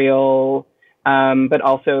industrial, but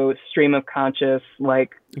also stream of conscious,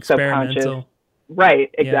 like subconscious, right?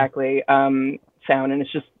 Exactly. Yeah. Sound, and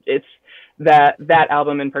it's that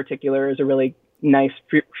album in particular is a really nice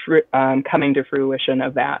coming to fruition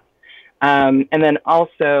of that. And then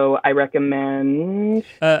also I recommend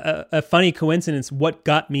a funny coincidence. What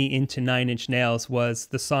got me into Nine Inch Nails was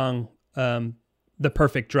the song "The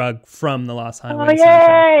Perfect Drug" from the Lost Highway. Oh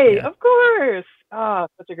yay! Yeah. Of course. Oh,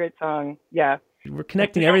 such a great song. Yeah, we're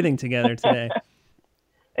connecting everything together today.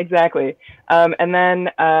 Exactly. And then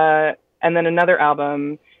another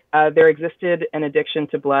album. There Existed an Addiction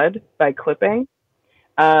to Blood by Clipping.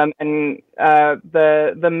 And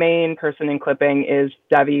the main person in Clipping is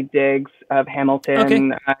Daveed Diggs of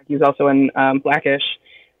Hamilton. Okay. He's also in Blackish,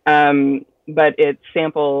 but it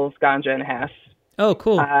samples Ganja and Hess. Oh,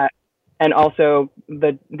 cool. And also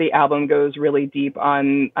the album goes really deep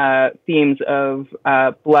on themes of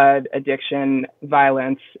blood, addiction,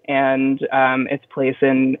 violence, and its place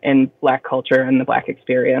in Black culture and the Black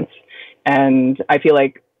experience. And I feel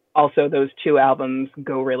like also those two albums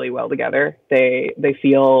go really well together. They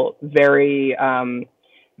feel very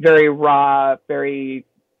very raw, very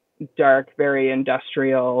dark, very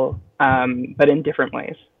industrial, but in different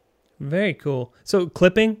ways. Very cool. So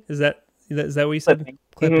Clipping, is that what you said?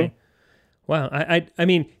 Clipping. Mm-hmm. Wow. I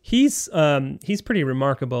mean, he's pretty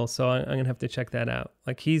remarkable, so I'm gonna have to check that out.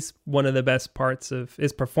 Like he's one of the best parts of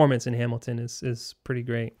his performance in Hamilton is pretty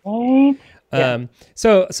great. Yeah.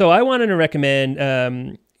 So I wanted to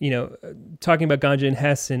recommend talking about Ganja and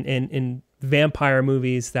Hess in vampire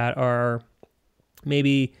movies that are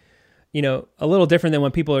maybe, a little different than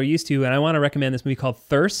what people are used to. And I want to recommend this movie called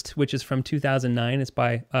Thirst, which is from 2009. It's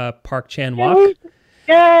by Park Chan-wook.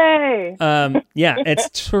 Yay! Yeah, it's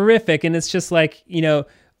terrific. And it's just like,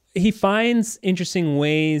 he finds interesting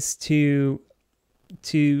ways to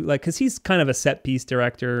to like, because he's kind of a set piece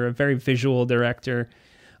director, a very visual director,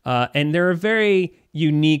 and they're a very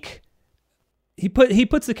unique. He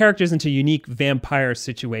puts the characters into unique vampire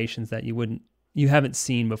situations that you haven't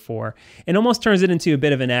seen before, and almost turns it into a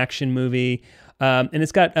bit of an action movie. And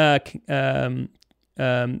it's got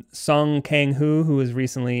Song Kang-ho, who was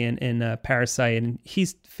recently in Parasite, and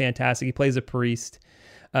he's fantastic. He plays a priest.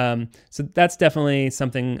 So that's definitely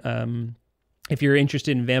something. If you're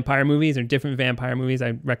interested in vampire movies or different vampire movies,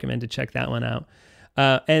 I recommend to check that one out.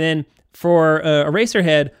 And then for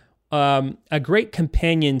Eraserhead, a great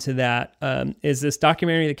companion to that is this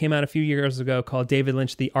documentary that came out a few years ago called David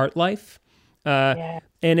Lynch, The Art Life. And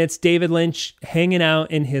it's David Lynch hanging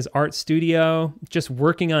out in his art studio, just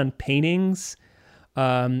working on paintings.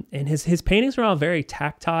 And his paintings are all very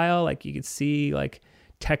tactile. Like you could see like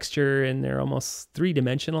texture, and they're almost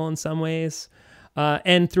 3-dimensional in some ways.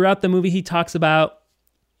 And throughout the movie, he talks about,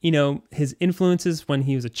 his influences when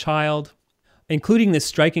he was a child, including this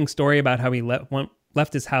striking story about how he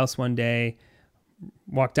left his house one day,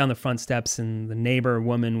 walked down the front steps, and the neighbor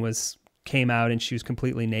woman came out, and she was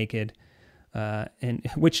completely naked. And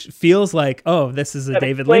which feels like, this is a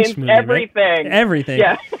David Lynch movie, everything. Right? Everything.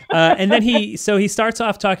 Yeah. And then he starts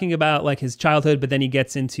off talking about like his childhood, but then he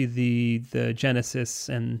gets into the genesis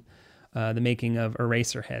and the making of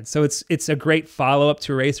Eraserhead. So it's a great follow-up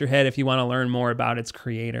to Eraserhead if you want to learn more about its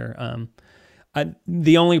creator.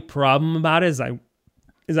 The only problem about it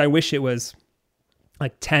is I wish it was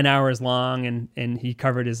like 10 hours long and he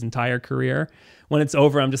covered his entire career. When it's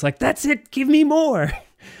over, I'm just like, that's it, give me more.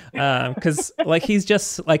 Because like he's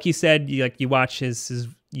just, like you said, you watch his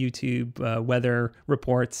YouTube weather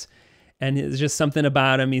reports, and it's just something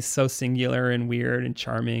about him. He's so singular and weird and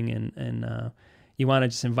charming, and you want to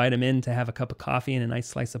just invite him in to have a cup of coffee and a nice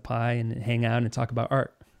slice of pie and hang out and talk about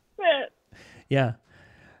art. Yeah.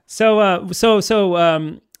 So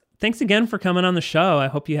thanks again for coming on the show. I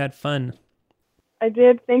hope you had fun. I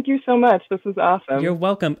did. Thank you so much. This was awesome. You're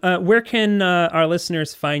welcome. Where can our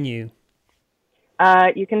listeners find you?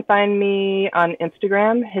 You can find me on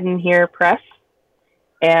Instagram, Hidden Here Press,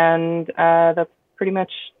 and that's pretty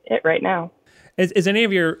much it right now. Is any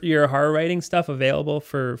of your horror writing stuff available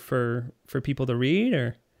for people to read,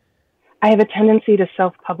 or? I have a tendency to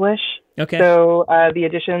self-publish. Okay. So the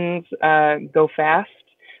editions go fast,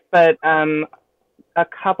 but a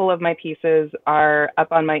couple of my pieces are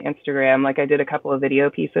up on my Instagram. Like I did a couple of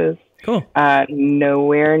video pieces. Cool.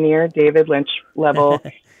 Nowhere near David Lynch level.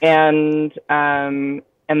 And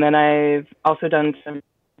then I've also done some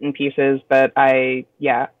pieces, but they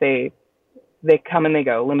come and they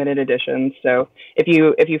go, limited editions. So if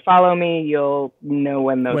you follow me, you'll know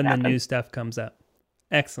when happen. The new stuff comes up.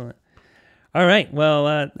 Excellent. All right.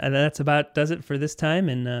 Well, that's about does it for this time.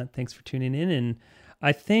 And thanks for tuning in. And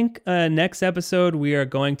I think next episode we are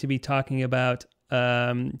going to be talking about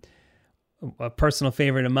a personal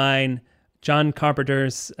favorite of mine, John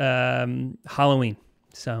Carpenter's Halloween.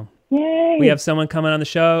 So yay. We have someone coming on the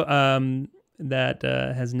show that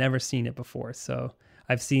has never seen it before. So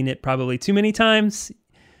I've seen it probably too many times.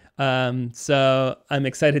 So I'm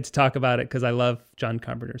excited to talk about it because I love John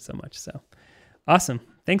Carpenter so much. So awesome.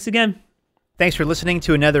 Thanks again. Thanks for listening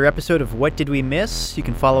to another episode of What Did We Miss? You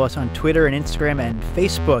can follow us on Twitter and Instagram and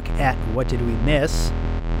Facebook at What Did We Miss?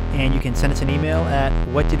 And you can send us an email at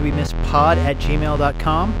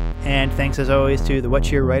whatdidwemisspod@gmail.com. And thanks as always to the What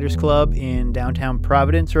Cheer Writers Club in downtown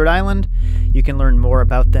Providence, Rhode Island. You can learn more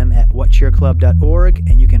about them at whatcheerclub.org,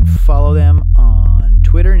 and you can follow them on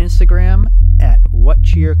Twitter and Instagram at What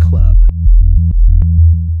Cheer Club.